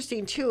 it's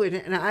interesting too,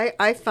 and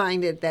I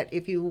find it that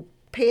if you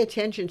pay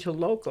attention to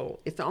local,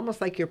 it's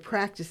almost like you're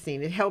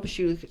practicing. It helps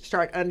you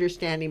start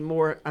understanding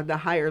more of the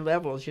higher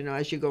levels, you know,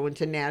 as you go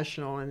into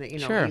national and, you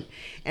know, Sure.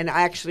 and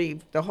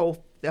actually the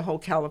whole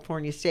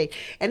California state.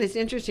 And it's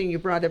interesting you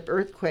brought up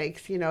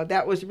earthquakes. You know,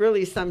 that was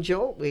really some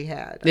jolt we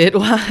had. It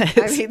was.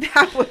 I mean,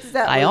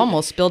 I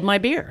almost spilled my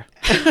beer.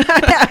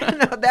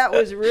 that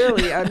was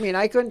really, I mean,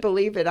 I couldn't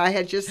believe it. I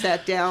had just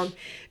sat down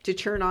to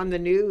turn on the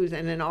news,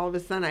 and then all of a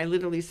sudden I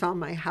literally saw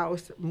my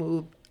house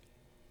move.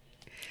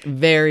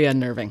 Very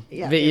unnerving.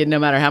 Yeah, No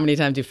matter how many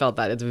times you felt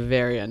that, it's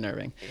very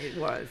unnerving. It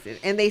was.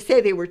 And they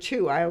say they were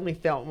two. I only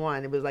felt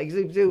one. It was like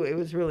zoo, zoo. It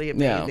was really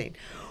amazing.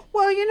 Yeah.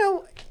 Well, you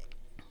know,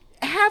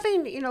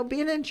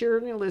 being in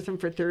journalism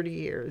for 30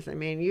 years, I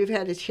mean, you've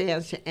had a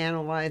chance to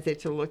analyze it,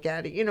 to look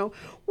at it. You know,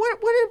 what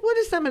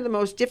are some of the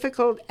most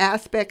difficult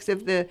aspects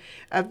of the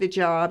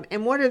job,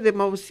 and what are the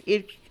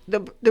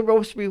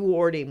most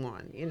rewarding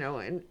one, you know,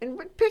 and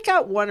pick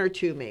out one or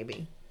two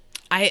maybe.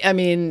 I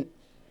mean,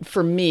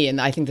 for me,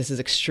 and I think this is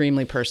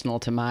extremely personal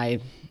to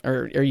my,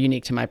 or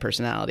unique to my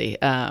personality,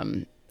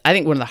 I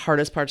think one of the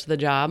hardest parts of the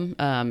job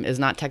is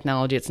not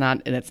technology. It's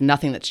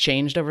nothing that's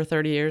changed over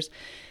 30 years.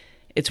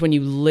 It's when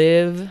you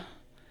live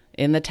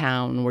in the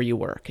town where you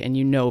work and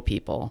you know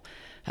people.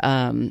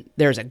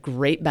 There's a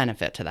great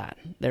benefit to that.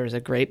 There's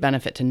a great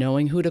benefit to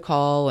knowing who to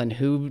call and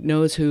who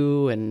knows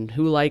who and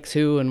who likes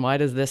who and why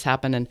does this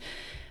happen.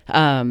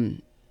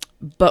 And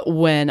but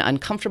when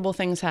uncomfortable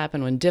things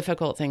happen, when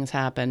difficult things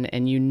happen,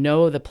 and you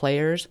know the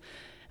players,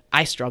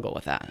 I struggle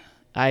with that.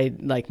 I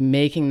like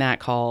making that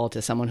call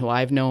to someone who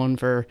I've known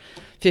for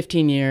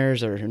 15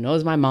 years or who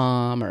knows my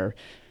mom, or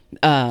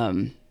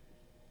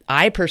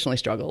I personally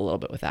struggle a little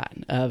bit with that,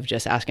 of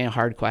just asking a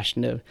hard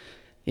question to,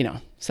 you know,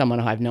 someone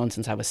who I've known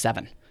since I was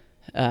 7.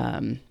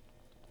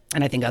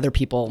 And I think other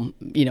people,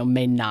 you know,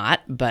 may not,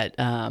 but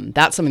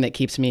that's something that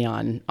keeps me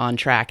on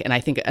track. And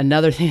I think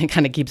another thing that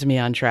kind of keeps me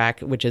on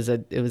track, which is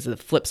it was the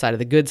flip side of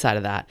the good side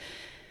of that,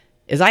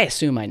 is I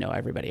assume I know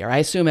everybody, or I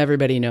assume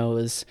everybody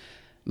knows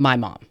my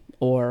mom,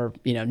 or,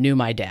 you know, knew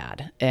my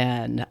dad.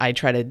 And I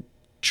try to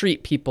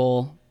treat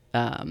people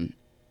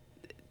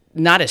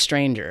not as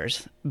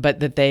strangers, but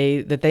that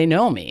they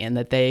know me, and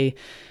that they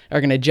are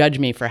going to judge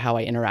me for how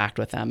I interact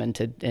with them, and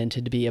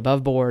to be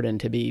above board and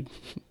to be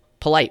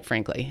polite,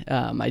 frankly.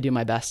 I do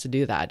my best to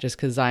do that, just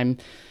because I'm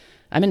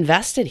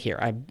invested here.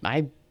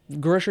 I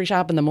grocery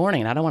shop in the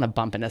morning, and I don't want to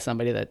bump into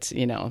somebody that's,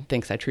 you know,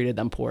 thinks I treated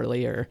them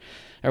poorly or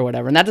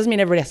whatever. And that doesn't mean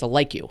everybody has to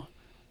like you,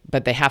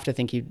 but they have to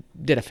think you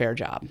did a fair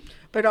job.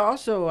 But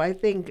also, I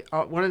think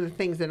one of the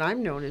things that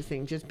I'm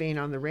noticing just being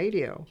on the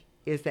radio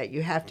is that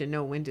you have to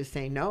know when to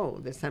say no.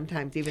 That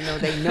sometimes, even though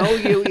they know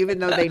you, and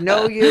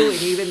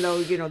even though,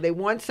 you know, they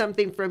want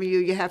something from you,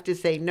 you have to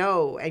say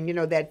no. And, you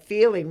know, that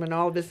feeling when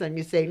all of a sudden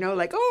you say no,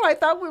 like, oh, I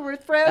thought we were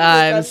friends.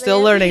 I'm still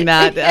learning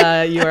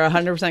that. You are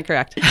 100%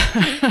 correct.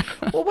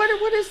 Well,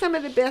 what are some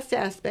of the best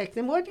aspects?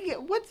 And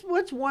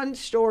what's one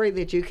story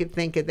that you could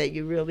think of that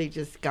you really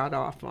just got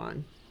off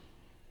on?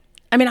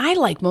 I mean, I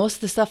like most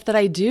of the stuff that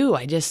I do.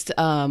 I just,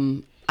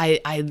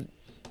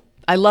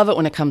 I love it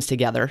when it comes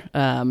together,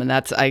 and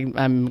that's I'm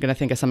going to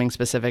think of something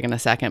specific in a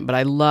second, but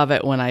I love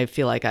it when I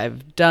feel like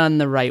I've done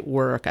the right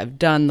work, I've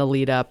done the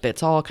lead up,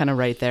 it's all kind of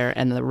right there,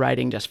 and the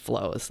writing just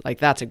flows. Like,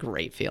 that's a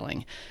great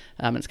feeling.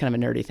 It's kind of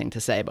a nerdy thing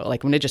to say, but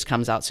like when it just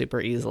comes out super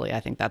easily,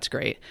 I think that's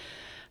great.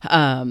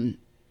 The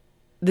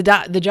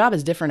job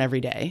is different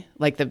every day.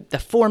 Like the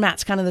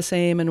format's kind of the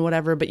same and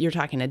whatever, but you're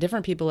talking to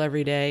different people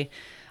every day.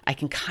 I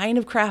can kind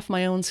of craft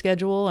my own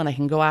schedule, and I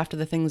can go after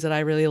the things that I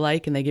really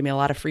like, and they give me a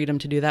lot of freedom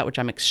to do that, which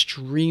I'm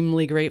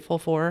extremely grateful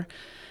for.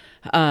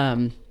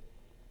 And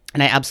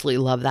I absolutely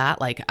love that.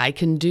 Like, I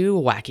can do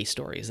wacky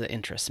stories that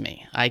interest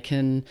me. I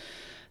can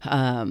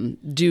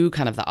do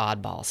kind of the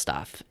oddball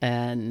stuff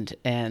and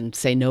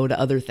say no to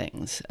other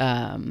things.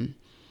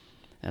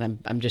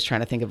 And I'm just trying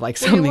to think of like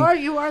something. Well,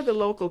 you are the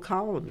local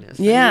columnist.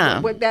 Yeah. I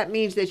mean, what that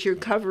means that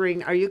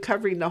are you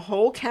covering the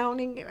whole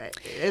county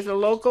as a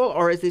local,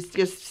 or is this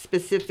just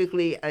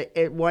specifically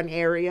one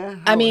area?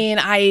 I mean,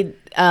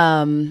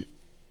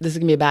 this is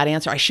going to be a bad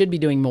answer. I should be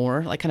doing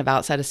more, like kind of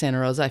outside of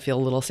Santa Rosa. I feel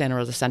a little Santa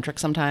Rosa centric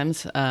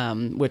sometimes,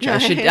 which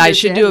I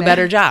should do a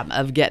better job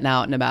of getting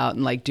out and about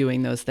and like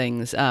doing those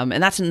things. And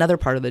that's another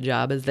part of the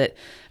job, is that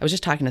I was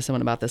just talking to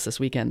someone about this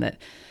weekend,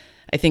 that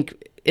I think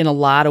in a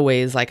lot of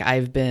ways, like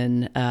I've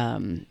been,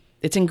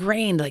 it's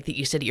ingrained, like that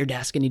you sit at your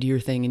desk and you do your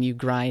thing and you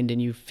grind and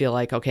you feel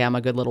like, okay, I'm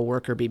a good little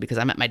worker bee because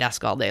I'm at my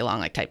desk all day long,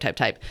 like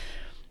type.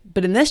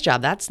 But in this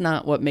job, that's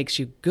not what makes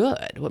you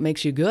good. What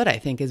makes you good, I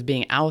think, is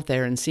being out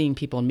there and seeing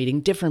people and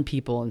meeting different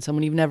people and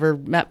someone you've never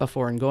met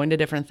before and going to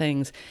different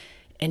things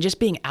and just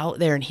being out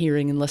there and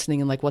hearing and listening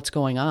and like what's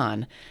going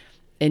on.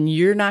 And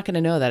you're not going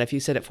to know that if you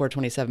sit at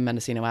 427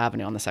 Mendocino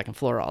Avenue on the second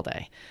floor all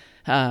day.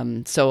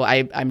 So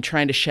I'm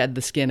trying to shed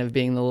the skin of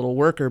being the little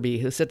worker bee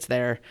who sits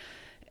there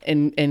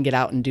and get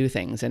out and do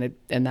things. And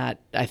that,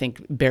 I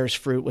think, bears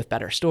fruit with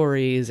better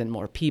stories and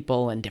more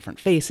people and different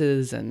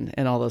faces and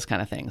all those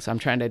kind of things. So I'm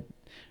trying to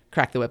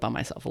crack the whip on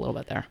myself a little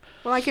bit there.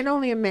 Well, I can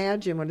only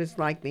imagine what it's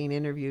like being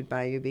interviewed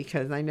by you,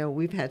 because I know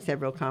we've had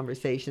several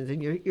conversations, and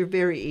you're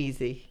very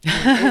easy.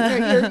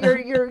 You're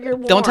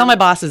warm. Don't tell my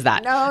bosses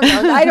that. No,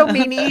 I don't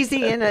mean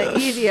easy in a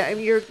easy. I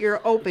mean,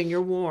 you're open,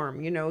 you're warm.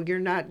 You know, you're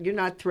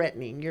not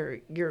threatening.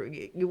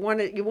 You want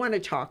to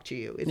talk to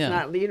you. It's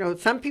not,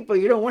 some people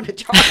you don't want to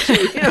talk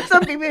to.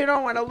 Some people you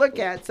don't want to look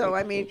at. So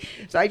I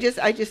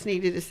just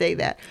needed to say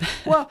that.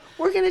 Well,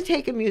 we're going to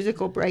take a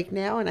musical break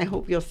now, and I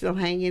hope you'll still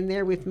hang in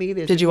there with me.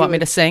 Did you want me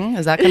to sing?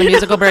 Is that kind of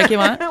musical break you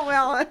want?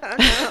 Well,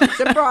 no,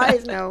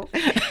 surprise, no.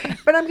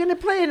 But I'm going to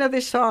play another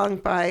song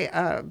by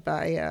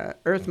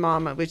Earth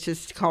Mama, which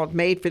is called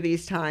 "Made for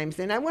These Times,"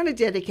 and I want to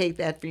dedicate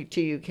that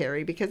to you,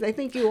 Kerry, because I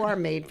think you are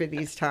made for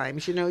these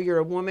times. You're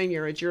a woman,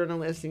 you're a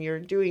journalist, and you're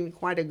doing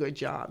quite a good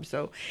job.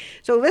 So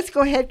let's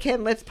go ahead,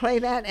 Ken. Let's play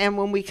that, and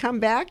when we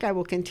come back, I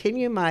will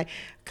continue my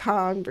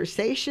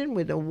conversation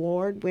with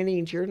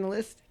award-winning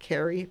journalist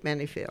Kerry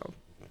Benefield.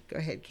 Go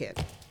ahead, Ken.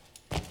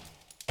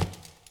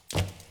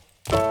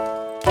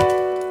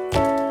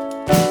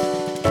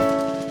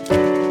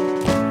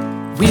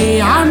 We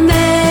are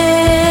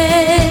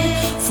made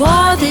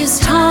for these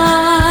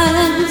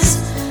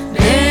times,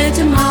 made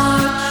to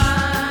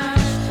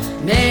march,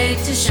 made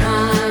to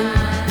shine.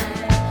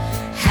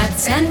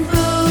 Hats and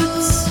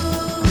boots,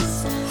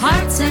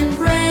 hearts and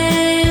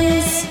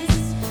brains,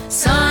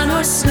 sun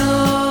or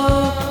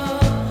snow,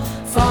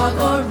 fog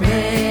or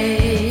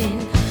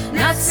rain,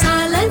 not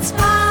silenced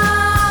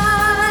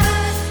by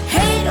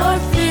hate or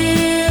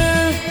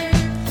fear.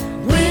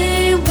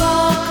 We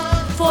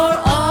walk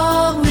for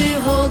all we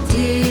hold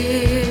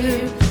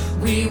dear.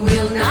 We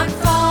will not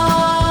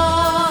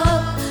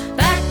fall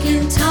back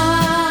in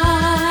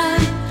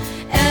time.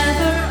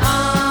 Ever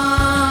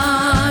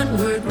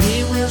onward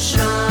we will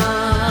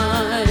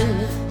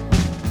shine.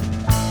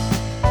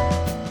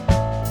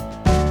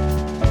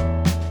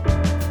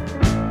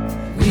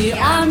 We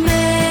are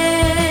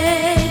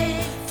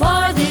made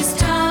for these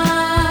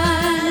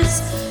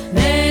times,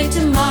 made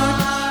to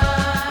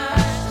march,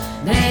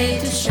 made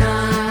to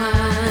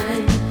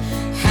shine.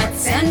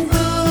 Hats and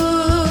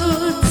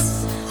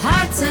boots,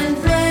 hearts and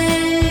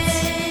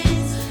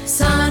brains,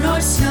 sun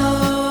or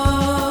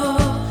snow,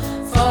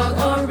 fog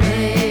or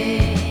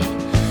rain,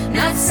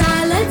 not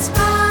silenced by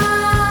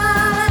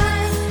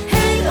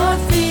hate or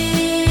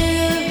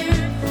fear.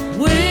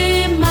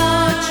 We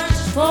march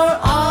for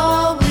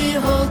all we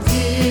hold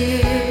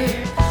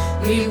dear.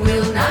 We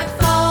will not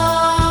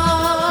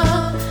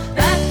fall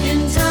back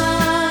in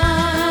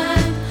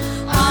time.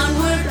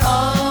 Onward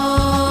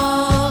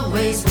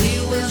always we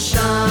will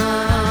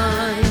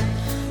shine.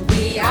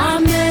 We are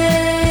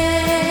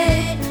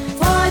made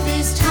for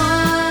these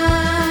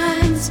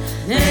times,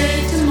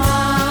 made to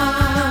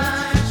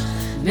march,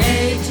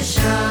 made to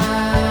shine.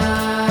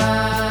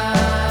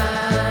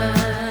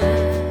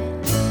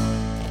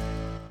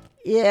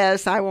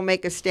 Yes, I will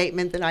make a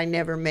statement that I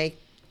never make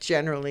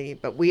generally,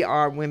 but we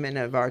are women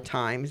of our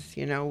times.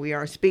 We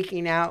are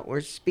speaking out,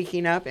 we're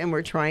speaking up, and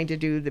we're trying to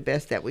do the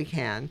best that we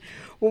can.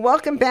 Well,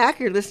 welcome back.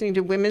 You're listening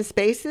to Women's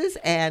Spaces,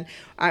 and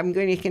I'm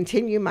going to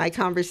continue my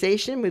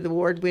conversation with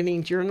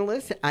award-winning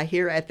journalist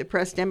here at the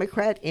Press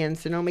Democrat in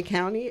Sonoma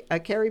County,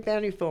 Kerry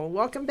Benefield.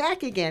 Welcome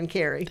back again,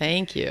 Kerry.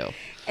 Thank you.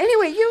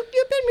 Anyway,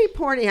 you've been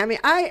reporting. I mean,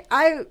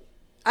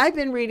 I've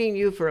been reading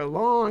you for a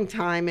long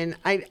time, and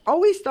I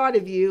always thought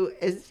of you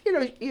as,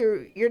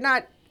 you're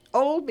not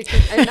old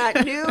and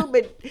not new,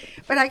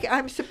 but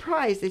I'm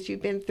surprised that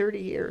you've been 30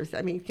 years.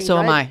 I mean, So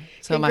am I.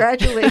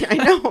 Congratulations. I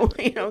know,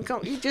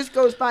 it just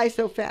goes by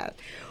so fast.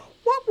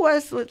 What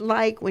was it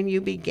like when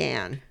you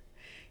began?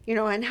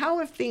 And how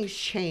have things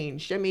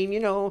changed? I mean,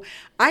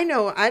 I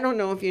don't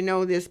know if you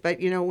know this, but,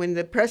 when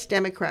the Press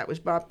Democrat was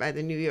bought by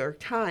the New York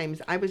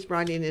Times, I was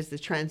brought in as the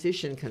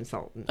transition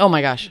consultant. Oh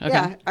my gosh. Okay.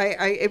 Yeah,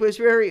 it was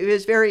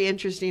very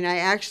interesting.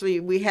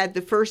 We had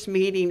the first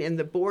meeting in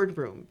the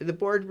boardroom. The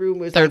boardroom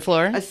was third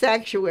floor, a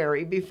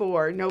sanctuary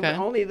before.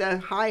 Only the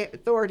high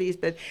authorities,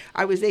 but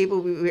we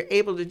were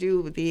able to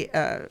do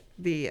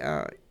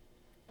the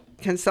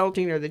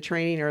consulting or the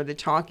training or the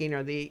talking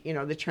or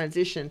the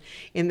transition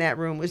in that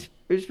room was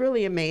It was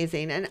really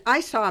amazing, and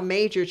I saw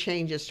major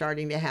changes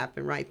starting to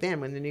happen right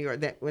then when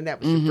when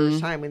that was the first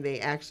time when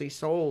they actually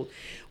sold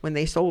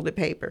the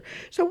paper.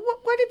 So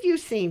what have you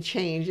seen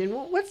change, and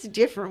what's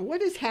different?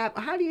 What is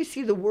How do you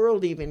see the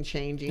world even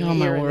changing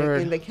here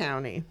in the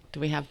county? Do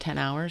we have 10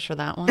 hours for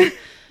that one?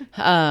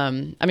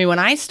 I mean, when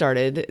I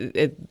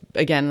started,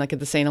 again, like at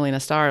the St. Helena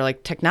Star,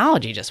 like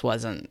technology just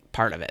wasn't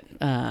part of it.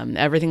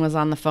 Everything was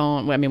on the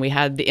phone. I mean, we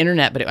had the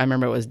internet, but I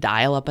remember it was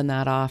dial-up in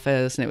that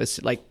office, and it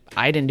was like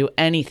I didn't do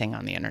anything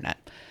on the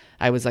internet.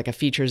 I was like a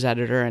features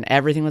editor, and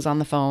everything was on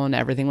the phone.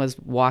 Everything was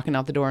walking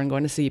out the door and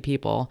going to see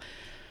people.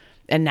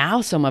 And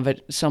now so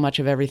much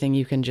of everything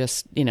you can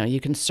just, you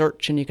can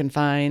search and you can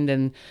find.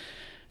 And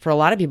for a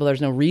lot of people,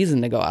 there's no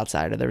reason to go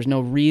outside, or there's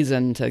no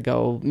reason to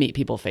go meet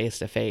people face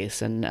to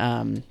face.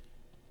 And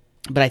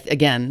but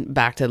again,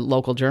 back to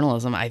local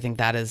journalism, I think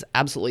that is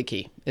absolutely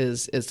key,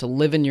 is to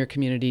live in your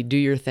community, do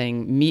your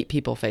thing, meet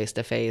people face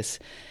to face,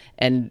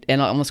 and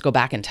almost go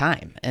back in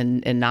time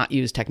and not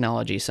use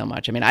technology so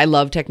much. I mean, I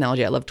love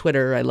technology. I love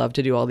Twitter. I love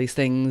to do all these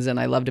things, and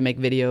I love to make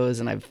videos,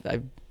 and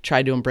I've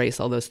tried to embrace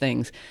all those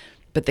things.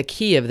 But the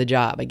key of the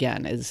job,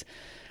 again, is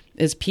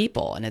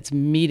people, and it's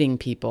meeting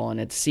people, and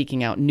it's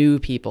seeking out new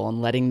people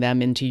and letting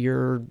them into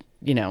your,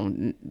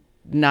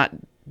 not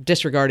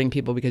disregarding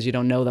people because you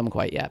don't know them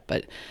quite yet,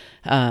 but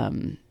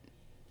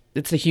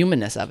it's the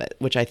humanness of it,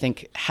 which I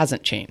think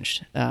hasn't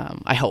changed.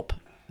 I hope,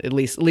 at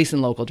least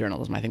in local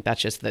journalism. I think that's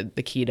just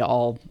the key to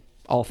all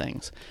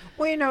things.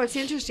 Well, it's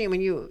interesting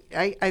when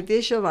I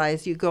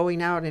visualize you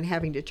going out and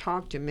having to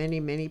talk to many,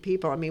 many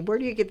people. I mean, where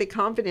do you get the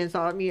confidence?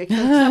 I mean,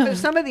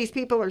 some of these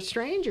people are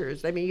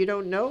strangers. I mean, you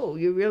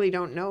really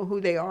don't know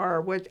who they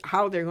are, or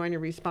how they're going to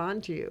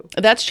respond to you.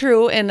 That's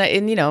true. And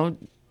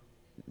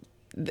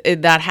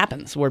that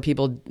happens where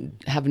people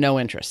have no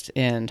interest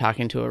in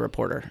talking to a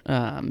reporter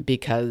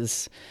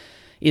because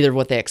either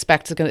what they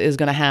expect is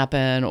going to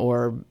happen,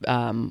 or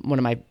one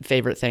of my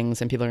favorite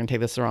things, and people are going to take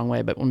this the wrong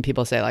way, but when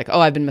people say like,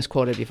 oh, I've been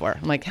misquoted before.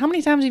 I'm like, how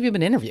many times have you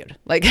been interviewed?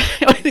 Like,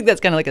 I think that's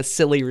kind of like a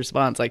silly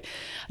response. Like,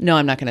 no,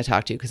 I'm not going to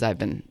talk to you because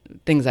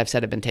things I've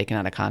said have been taken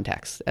out of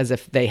context, as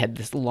if they had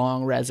this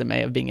long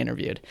resume of being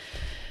interviewed.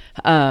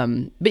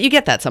 But you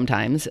get that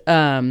sometimes.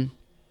 I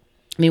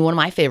mean, one of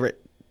my favorite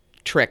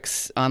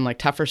tricks on like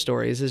tougher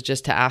stories is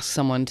just to ask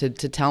someone to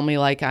tell me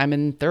like I'm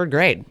in third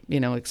grade,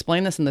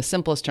 explain this in the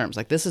simplest terms.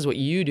 Like, this is what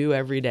you do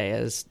every day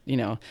as,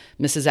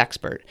 Mrs.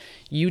 Expert.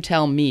 You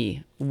tell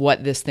me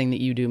what this thing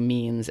that you do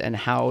means, and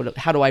how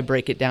do I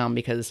break it down,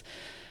 because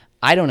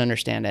I don't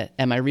understand it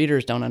and my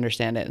readers don't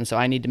understand it. And so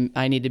I need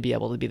to be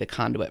able to be the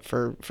conduit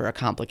for a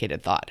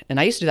complicated thought. And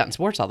I used to do that in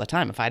sports all the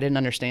time. If I didn't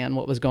understand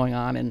what was going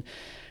on and,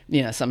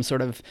 some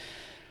sort of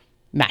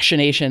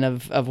machination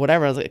of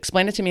whatever, I was like,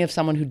 explain it to me of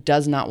someone who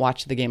does not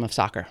watch the game of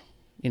soccer.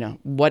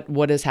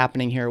 What is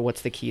happening here?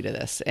 What's the key to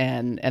this?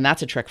 And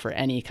that's a trick for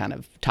any kind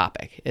of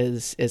topic,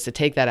 is to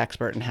take that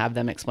expert and have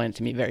them explain it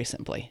to me very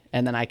simply.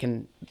 And then I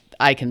can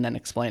then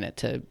explain it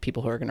to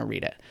people who are going to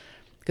read it,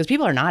 because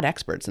people are not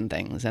experts in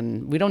things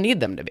and we don't need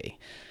them to be.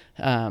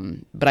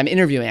 But I'm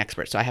interviewing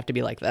experts, so I have to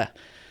be like I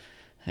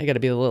got to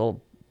be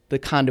the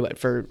conduit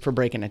for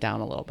breaking it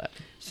down a little bit.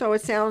 So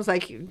it sounds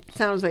like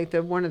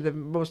one of the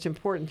most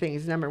important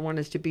things, number one,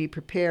 is to be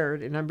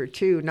prepared, and number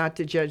two, not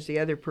to judge the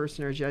other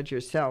person or judge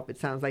yourself. It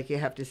sounds like you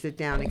have to sit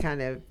down and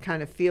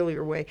kind of feel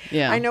your way.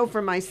 Yeah. I know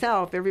for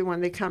myself,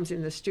 everyone that comes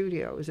in the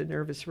studio is a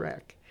nervous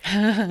wreck.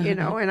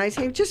 And I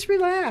say, just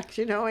relax,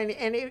 and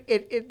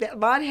it a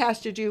lot has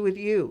to do with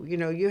you.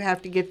 You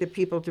have to get the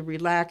people to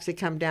relax, to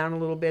come down a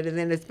little bit, and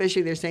then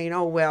especially they're saying,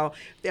 oh, well,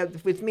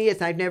 with me,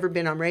 it's I've never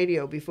been on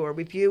radio before.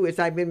 With you, it's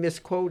I've been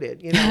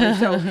misquoted, And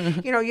so,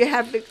 you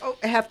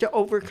have to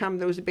overcome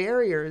those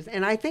barriers,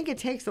 and I think it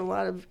takes a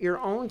lot of your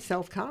own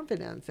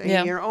self-confidence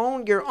and your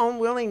own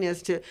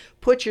willingness to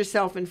put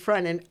yourself in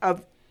front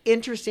of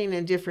interesting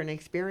and different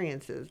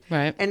experiences,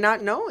 right? And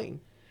not knowing.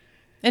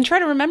 And try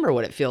to remember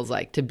what it feels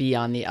like to be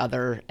on the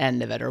other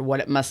end of it, or what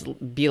it must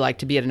be like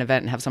to be at an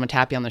event and have someone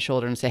tap you on the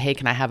shoulder and say, hey,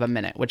 can I have a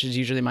minute? Which is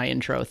usually my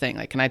intro thing.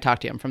 Like, can I talk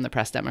to you? I'm from the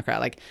Press Democrat.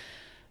 Like,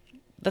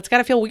 that's got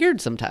to feel weird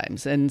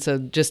sometimes. And so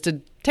just to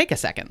take a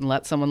second and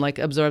let someone like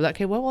absorb that.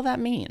 Okay, what will that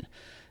mean?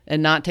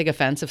 And not take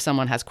offense if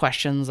someone has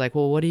questions like,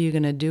 well, what are you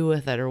going to do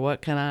with it? Or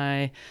what can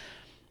I...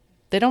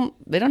 They don't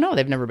know.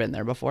 They've never been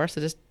there before. So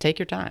just take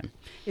your time.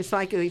 It's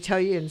like they tell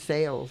you in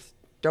sales.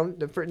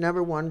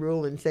 Number one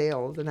rule in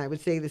sales, and I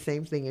would say the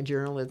same thing in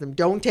journalism,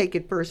 don't take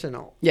it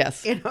personal.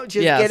 Yes. Just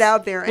get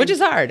out there. Which is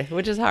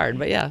hard,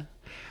 but yeah.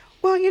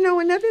 Well,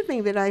 another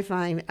thing that I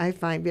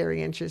find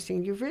very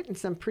interesting, you've written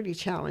some pretty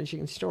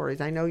challenging stories.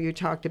 I know you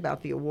talked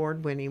about the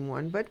award-winning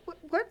one, but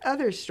what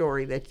other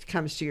story that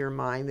comes to your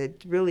mind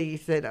that really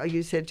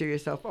you said to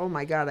yourself, oh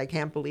my God, I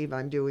can't believe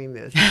I'm doing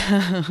this?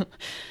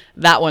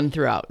 That one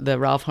throughout, the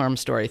Ralph Harms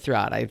story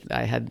throughout,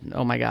 I had,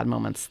 oh my God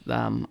moments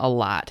a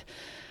lot.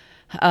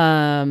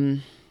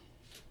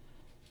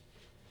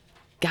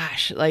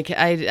 Gosh, like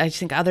I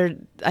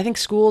think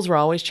schools were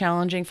always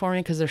challenging for me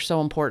because they're so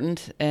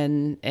important,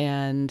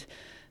 and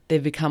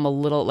they've become a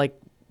little like,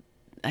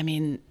 I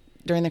mean,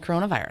 during the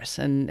coronavirus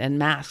and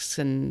masks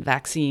and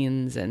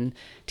vaccines and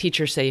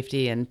teacher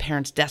safety and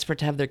parents desperate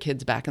to have their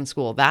kids back in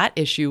school. That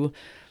issue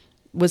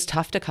was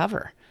tough to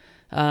cover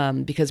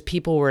because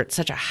people were at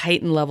such a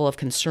heightened level of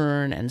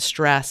concern and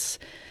stress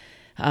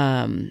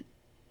that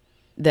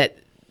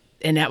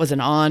was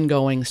an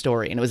ongoing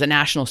story. And it was a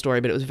national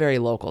story, but it was very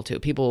local too.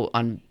 People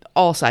on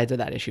all sides of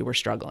that issue were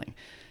struggling.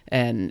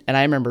 And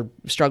I remember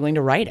struggling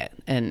to write it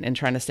and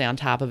trying to stay on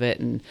top of it.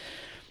 And,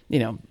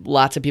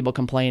 lots of people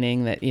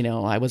complaining that,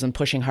 I wasn't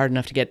pushing hard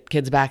enough to get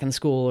kids back in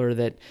school, or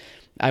that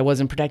I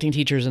wasn't protecting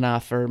teachers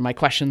enough, or my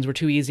questions were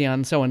too easy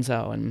on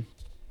so-and-so. And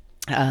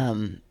I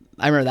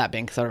remember that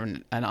being sort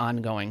of an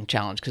ongoing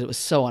challenge because it was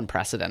so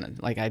unprecedented.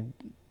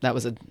 That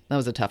was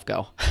a tough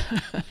go.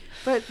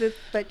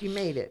 But you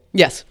made it.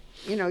 Yes.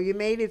 You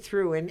made it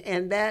through,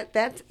 and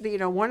that's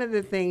one of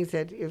the things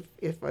that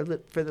if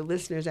for the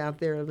listeners out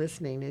there are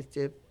listening is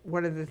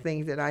one of the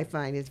things that I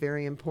find is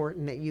very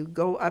important, that you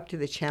go up to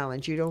the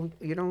challenge. You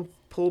don't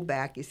pull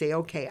back. You say,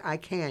 okay, I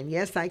can.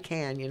 Yes, I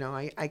can.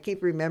 I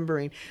keep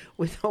remembering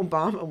with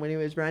Obama when he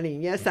was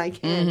running, yes, I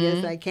can. Mm-hmm.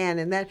 Yes, I can.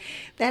 And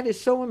that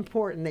is so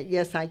important, that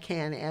yes, I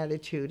can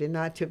attitude, and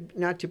not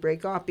to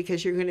break off,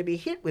 because you're going to be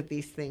hit with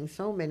these things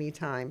so many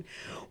times.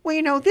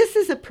 Well, this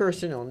is a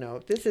personal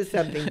note. This is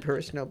something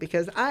personal,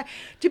 because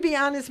to be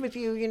honest with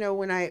you,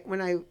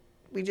 when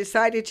we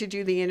decided to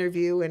do the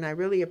interview, and I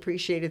really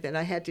appreciated that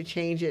I had to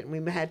change it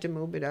and we had to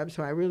move it up.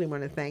 So I really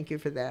want to thank you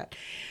for that.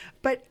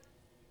 But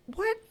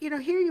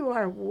here you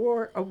are,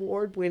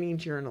 award-winning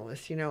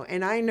journalist,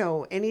 and I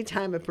know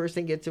anytime a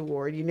person gets an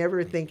award, you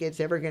never think it's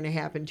ever going to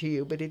happen to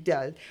you, but it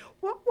does.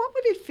 What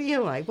would it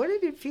feel like? What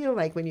did it feel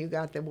like when you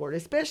got the award,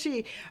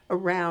 especially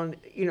around,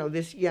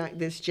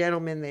 this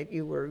gentleman that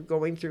you were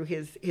going through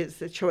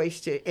his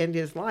choice to end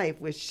his life,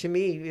 which to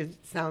me it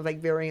sounds like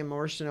very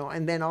emotional,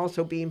 and then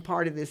also being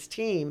part of this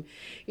team,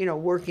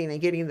 working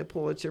and getting the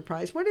Pulitzer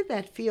Prize. What did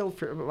that feel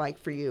like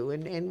for you,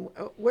 and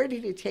where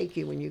did it take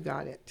you when you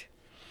got it?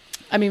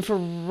 I mean, for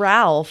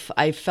Ralph,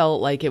 I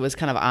felt like it was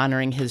kind of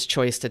honoring his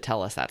choice to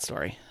tell us that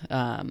story,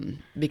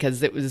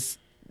 because it was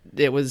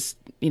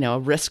a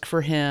risk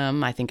for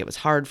him. I think it was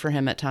hard for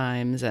him at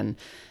times, and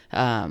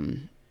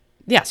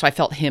so I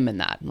felt him in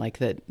that, like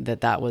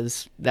that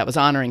was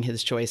honoring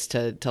his choice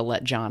to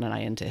let John and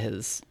I into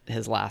his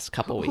last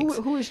couple weeks.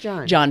 Who is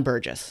John? John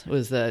Burgess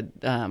was the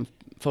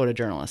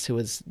photojournalist who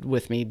was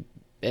with me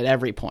at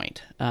every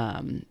point,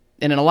 and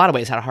in a lot of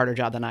ways had a harder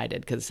job than I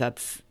did, because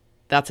that's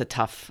a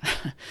tough,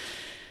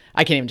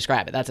 I can't even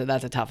describe it. That's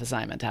a tough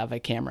assignment, to have a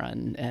camera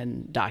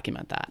and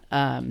document that.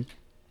 And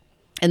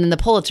then the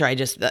Pulitzer,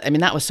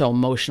 that was so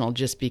emotional,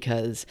 just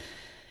because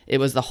it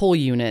was the whole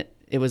unit,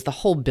 it was the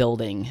whole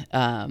building,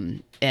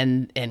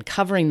 and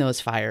covering those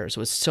fires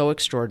was so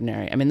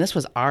extraordinary. I mean, this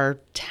was our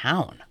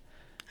town.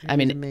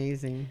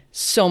 Amazing.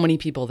 So many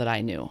people that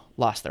I knew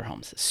lost their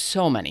homes,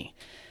 so many.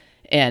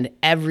 And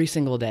every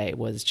single day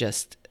was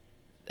just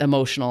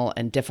emotional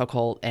and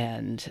difficult,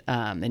 and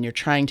you're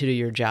trying to do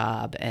your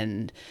job,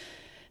 and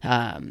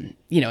and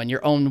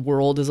your own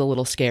world is a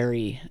little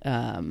scary,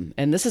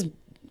 and this is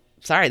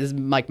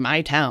like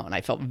my town.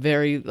 I felt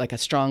very like a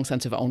strong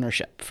sense of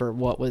ownership for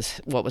what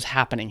was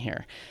happening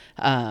here,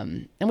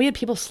 and we had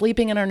people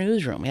sleeping in our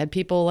newsroom. We had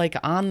people like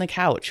on the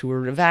couch who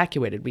were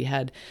evacuated. We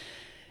had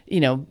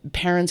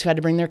parents who had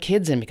to bring their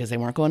kids in because they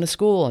weren't going to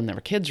school, and there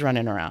were kids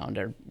running around,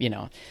 or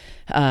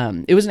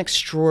it was an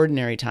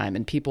extraordinary time,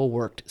 and people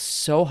worked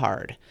so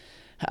hard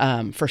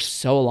for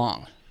so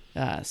long.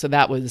 So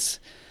that was,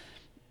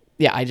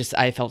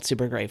 I felt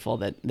super grateful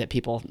that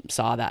people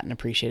saw that and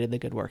appreciated the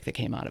good work that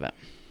came out of it.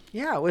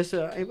 Yeah,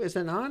 it was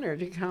an honor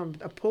to come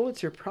a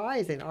Pulitzer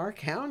Prize in our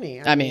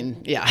county. I mean,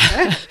 yeah.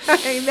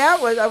 That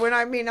was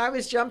I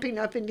was jumping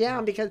up and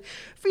down, because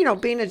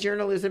being a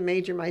journalism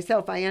major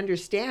myself, I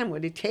understand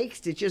what it takes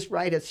to just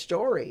write a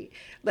story,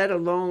 let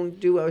alone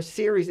do a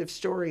series of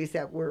stories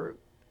that were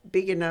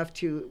big enough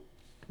to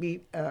be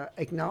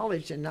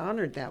acknowledged and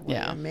honored that way.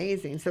 Yeah.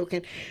 Amazing.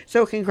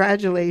 So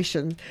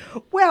congratulations.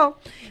 Well,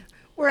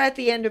 we're at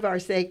the end of our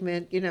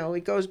segment.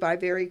 It goes by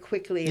very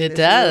quickly. It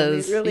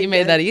does. It really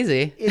made that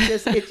easy.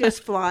 It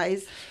just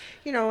flies.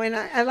 And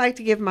I like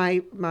to give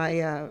my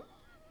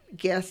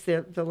guests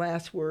the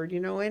last word,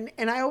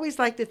 and I always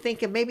like to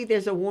think of, maybe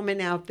there's a woman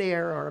out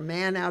there or a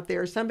man out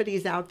there, or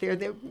somebody's out there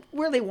that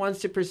really wants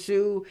to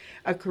pursue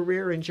a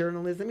career in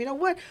journalism.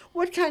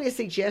 What kind of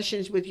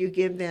suggestions would you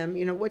give them?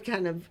 What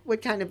kind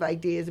of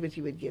ideas would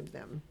you give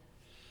them?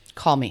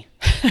 Call me.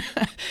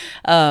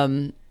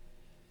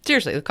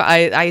 Seriously,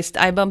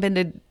 I bump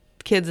into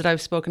kids that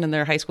I've spoken in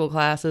their high school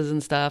classes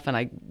and stuff,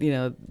 and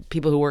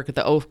people who work at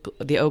the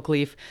Oak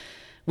Leaf.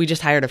 We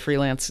just hired a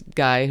freelance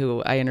guy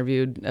who I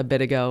interviewed a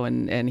bit ago,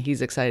 and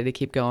he's excited to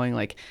keep going.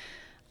 Like,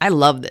 I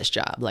love this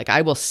job. Like,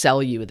 I will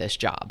sell you this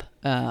job.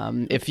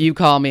 If you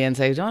call me and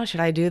say, "Oh,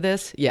 should I do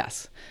this?"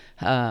 Yes.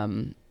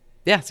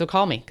 So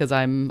call me, because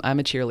I'm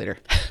a cheerleader.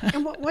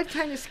 And what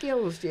kind of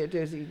skills do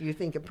you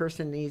think a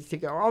person needs to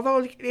go?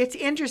 Although it's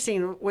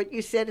interesting what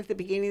you said at the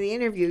beginning of the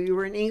interview. You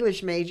were an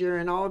English major,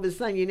 and all of a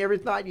sudden you never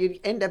thought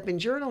you'd end up in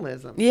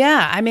journalism.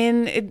 Yeah, I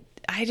mean,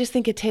 I just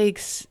think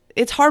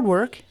it's hard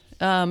work.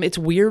 It's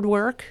weird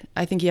work.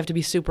 I think you have to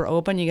be super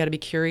open. You got to be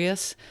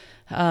curious.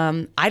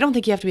 I don't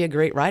think you have to be a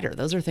great writer.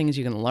 Those are things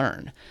you can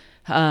learn.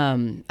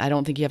 I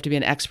don't think you have to be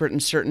an expert in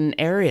certain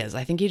areas.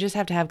 I think you just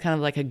have to have kind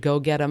of like a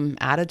go-get-em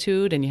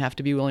attitude, and you have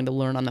to be willing to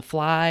learn on the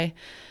fly.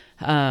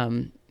 You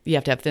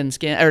have to have thin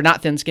skin, or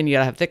not thin skin. You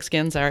gotta have thick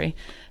skin. Sorry.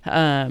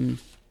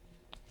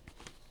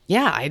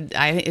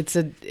 It's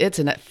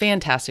a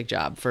fantastic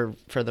job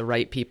for the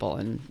right people,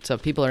 and so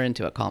if people are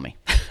into it, call me.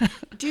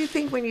 Do you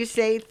think when you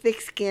say thick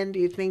skin, do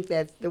you think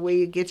that the way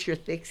you get your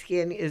thick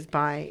skin is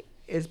by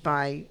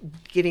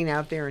getting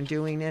out there and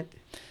doing it?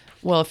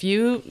 Well, if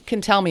you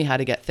can tell me how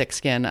to get thick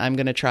skin, I'm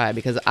going to try,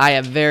 because I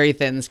have very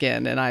thin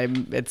skin,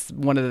 and it's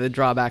one of the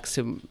drawbacks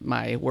to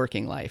my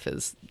working life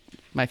is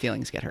my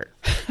feelings get hurt.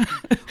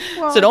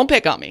 Well, so don't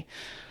pick on me.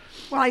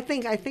 Well, I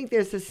think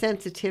there's a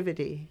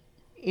sensitivity,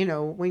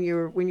 when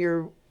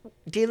you're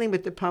dealing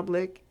with the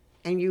public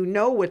and you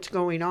know what's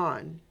going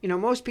on.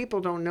 Most people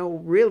don't know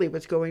really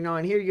what's going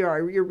on. Here you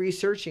are, you're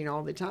researching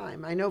all the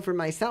time. I know for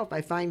myself,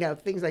 I find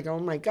out things like, oh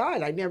my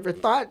God, I never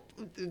thought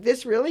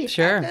this really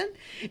happened.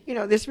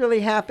 This really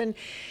happened.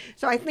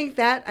 So I think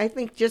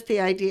just the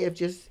idea of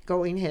just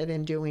going ahead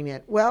and doing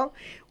it. Well,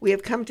 we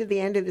have come to the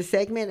end of the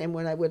segment, and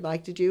what I would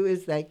like to do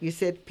is, like you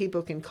said,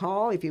 people can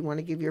call if you want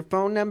to give your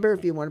phone number,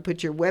 if you want to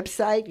put your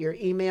website, your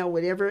email,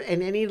 whatever,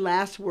 and any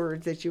last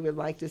words that you would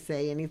like to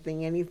say,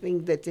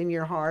 anything that's in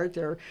your heart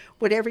or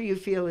whatever you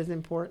feel is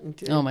important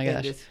to. Oh my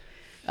gosh.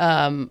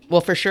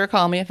 Well, for sure,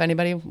 call me if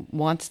anybody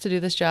wants to do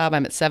this job.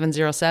 I'm at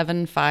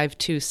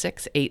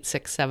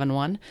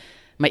 707-526-8671.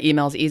 My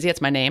email is easy.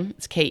 It's my name.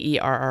 It's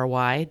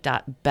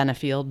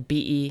kerry.benefield,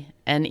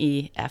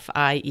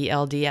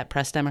 BENEFIELD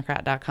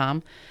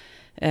 @pressdemocrat.com.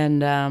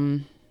 And I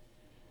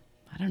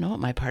don't know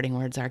what my parting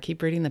words are.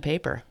 Keep reading the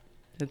paper.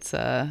 It's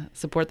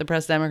support the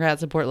Press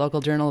Democrat, support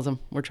local journalism.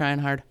 We're trying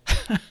hard.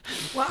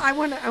 Well, I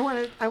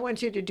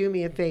want you to do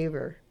me a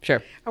favor.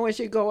 Sure. I want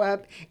you to go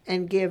up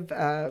and give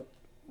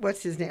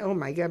what's his name? Oh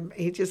my God,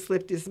 he just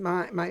slipped his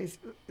mind.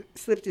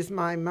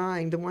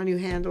 The one who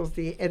handles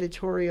the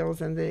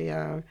editorials and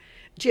the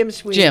Jim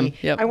Sweeney. Jim,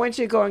 yep. I want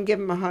you to go and give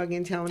him a hug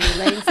and tell him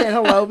Elaine said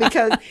hello,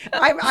 because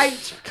I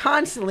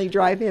constantly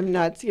drive him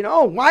nuts.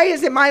 Why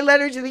isn't my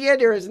letter to the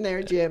editor isn't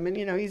there, Jim? And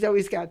he's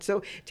always got.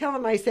 So tell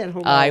him I said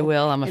hello. I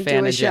will. I'm a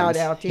fan of Jim's. Do a shout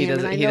out to him.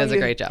 He does a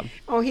great job.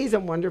 Oh, he's a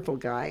wonderful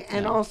guy.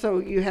 And also,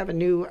 you have a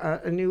new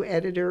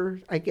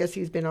editor. I guess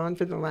he's been on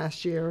for the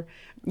last year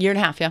and a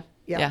half. Yeah.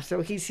 Yeah,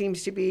 so he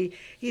seems to be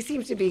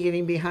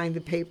getting behind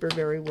the paper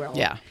very well.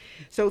 Yeah.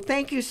 So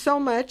thank you so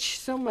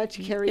much,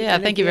 Kerry. Yeah,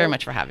 thank you very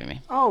much for having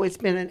me. Oh, it's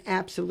been an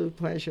absolute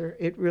pleasure.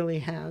 It really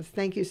has.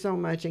 Thank you so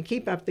much, and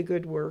keep up the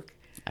good work.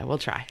 I will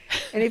try.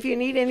 And if you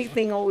need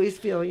anything, always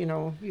feel, you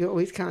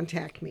always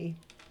contact me.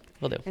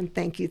 Will do. And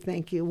thank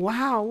you.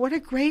 Wow, what a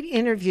great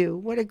interview.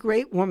 What a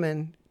great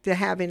woman to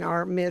have in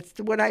our midst.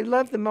 What I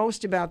love the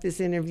most about this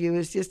interview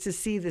is just to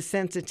see the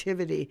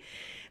sensitivity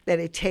that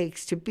it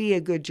takes to be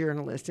a good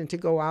journalist and to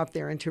go out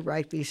there and to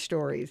write these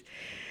stories.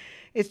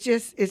 It's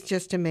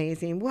just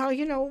amazing. Well,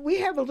 we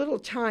have a little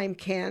time,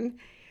 Ken.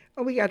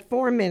 Oh, we got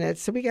 4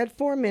 minutes. So we got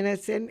 4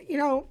 minutes. And,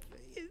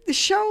 the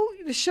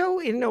show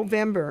in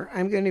November,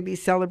 I'm going to be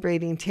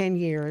celebrating 10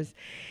 years.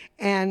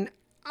 And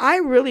I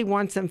really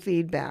want some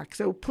feedback.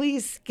 So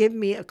please give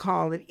me a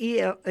call at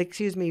email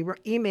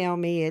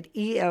me at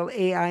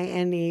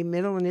ELAINE,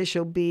 middle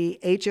initial B,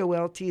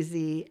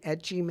 HOLTZ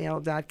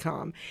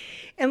 @gmail.com.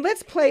 And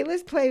let's play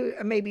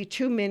maybe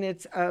 2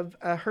 minutes of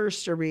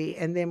herstory,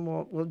 and then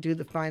we'll do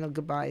the final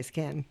goodbyes,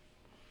 Ken.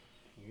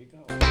 Here you go.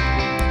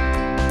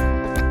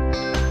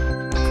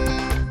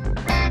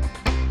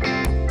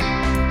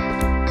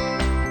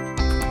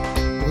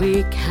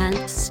 We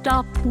can't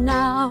stop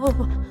now.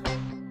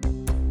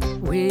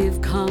 We've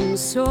come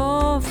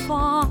so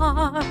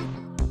far,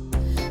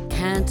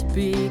 can't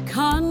be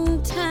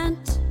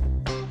content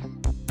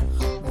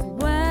with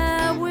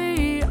where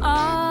we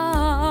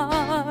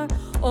are.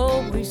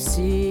 Oh, we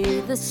see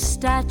the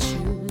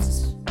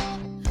statues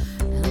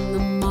and the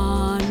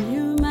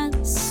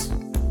monuments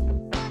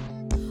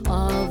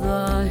of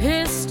the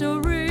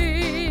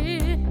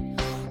history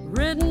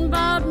written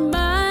about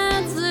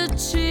man's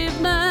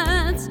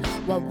achievements.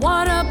 Well,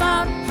 what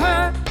about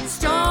her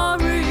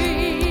story?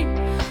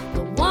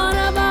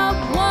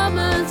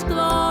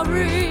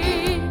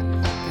 Glory,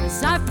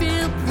 'cause I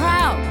feel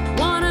proud,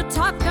 wanna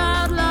talk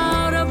out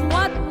loud of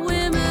what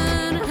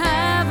women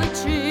have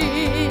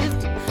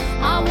achieved.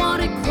 I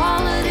want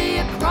equality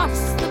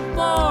across the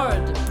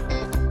board,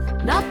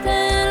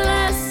 nothing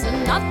less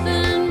and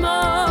nothing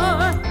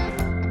more.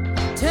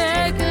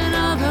 Take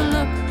another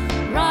look,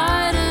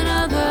 write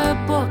another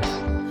book,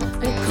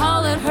 and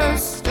call it her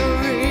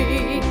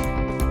story.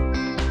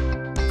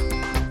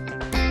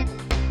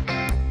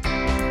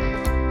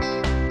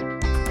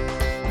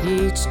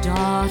 Each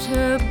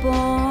daughter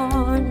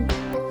born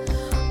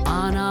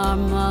on our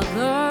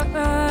Mother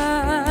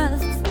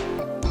Earth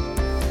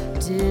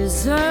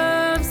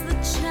deserves the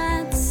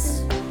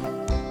chance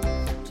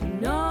to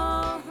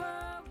know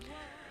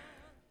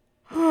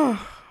her.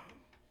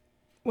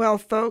 Well,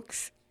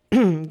 folks,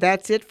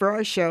 that's it for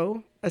our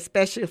show. A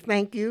special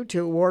thank you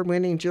to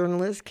award-winning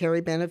journalist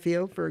Kerry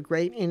Benefield for a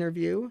great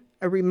interview.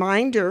 A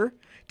reminder,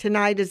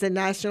 tonight is the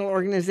National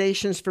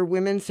Organizations for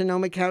Women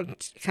Sonoma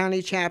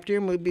County chapter,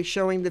 and we'll be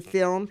showing the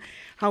film,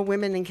 How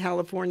Women in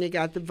California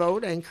Got the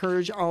Vote. I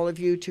encourage all of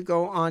you to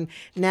go on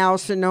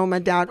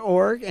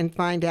nowsonoma.org and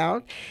find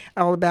out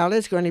all about it.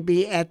 It's going to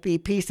be at the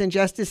Peace and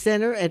Justice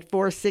Center at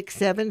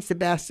 467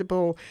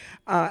 Sebastopol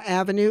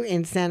Avenue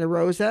in Santa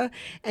Rosa.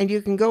 And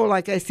you can go,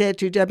 like I said,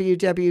 to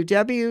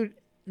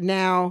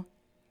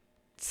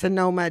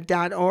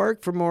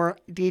www.nowsonoma.org for more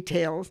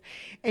details.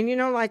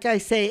 And like I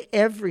say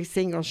every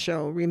single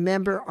show,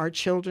 remember our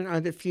children are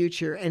the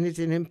future, and it's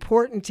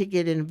important to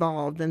get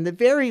involved. And the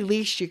very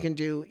least you can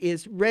do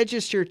is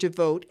register to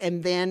vote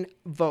and then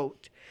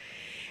vote.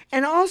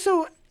 And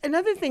also,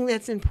 another thing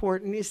that's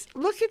important is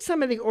look at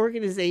some of the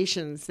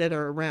organizations that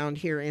are around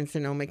here in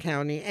Sonoma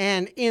County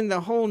and in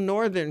the whole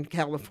Northern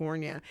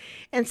California,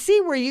 and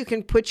see where you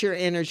can put your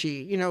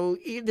energy.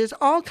 There's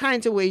all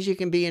kinds of ways you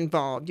can be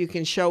involved. You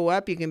can show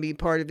up, you can be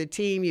part of the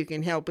team, you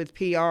can help with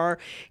PR,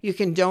 you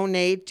can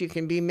donate, you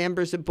can be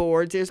members of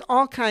boards. There's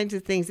all kinds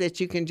of things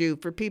that you can do.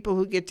 For people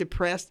who get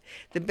depressed,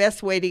 the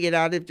best way to get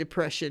out of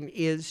depression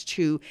is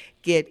to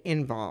get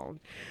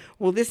involved.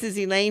 Well, this is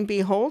Elaine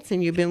B. Holtz,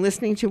 and you've been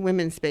listening to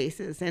Women's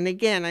Spaces. And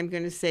again, I'm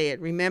going to say it.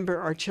 Remember,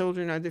 our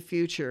children are the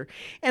future.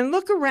 And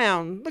look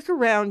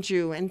around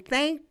you, and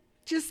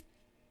just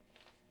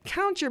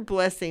count your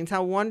blessings,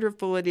 how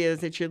wonderful it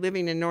is that you're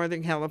living in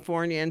Northern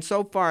California. And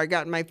so far, I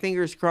got my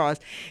fingers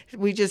crossed.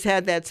 We just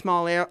had that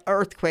small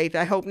earthquake.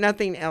 I hope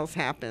nothing else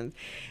happens.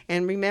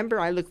 And remember,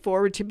 I look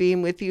forward to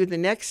being with you the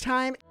next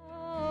time.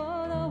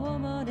 Oh, the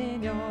woman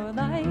in your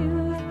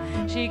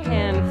life, she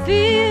can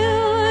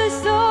feel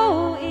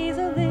so easily.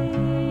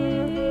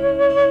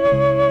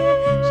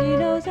 She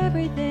knows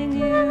everything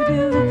you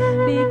do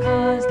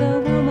because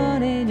the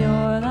woman in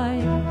your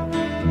life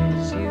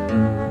is you.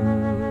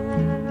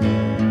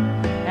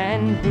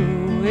 And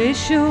who is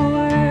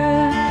sure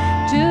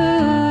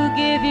to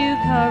give you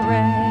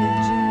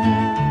courage,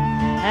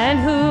 and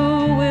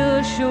who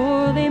will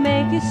surely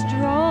make you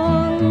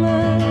strong,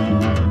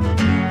 and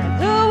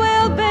who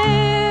will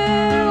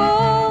bear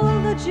all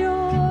the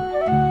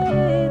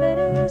joy that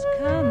is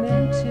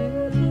coming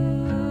to you.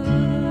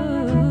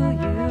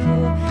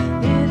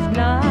 If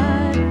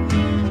not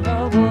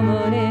a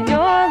woman in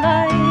your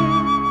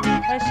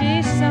life,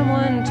 she's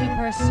someone to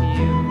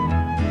pursue.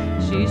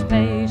 She's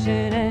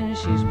patient and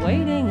she's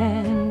waiting,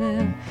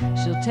 and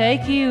she'll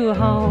take you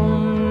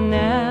home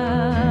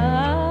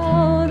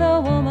now.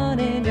 The woman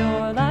in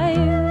your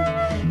life,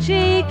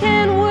 she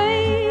can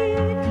wait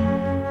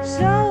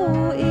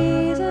so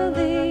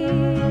easily.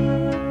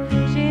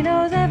 She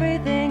knows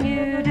everything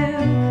you do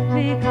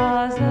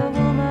because the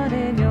woman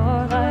in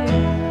your life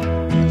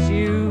is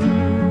you.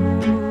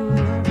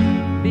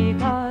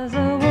 Because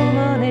the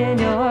woman in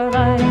your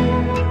life,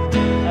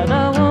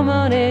 the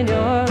woman in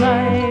your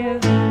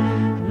life,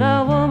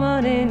 the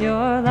woman in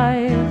your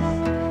life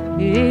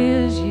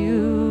is you.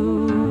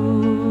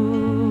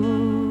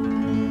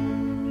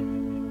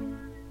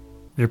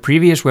 The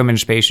previous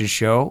Women's Spaces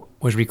show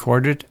was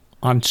recorded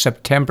on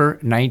September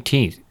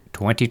 19th,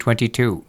 2022.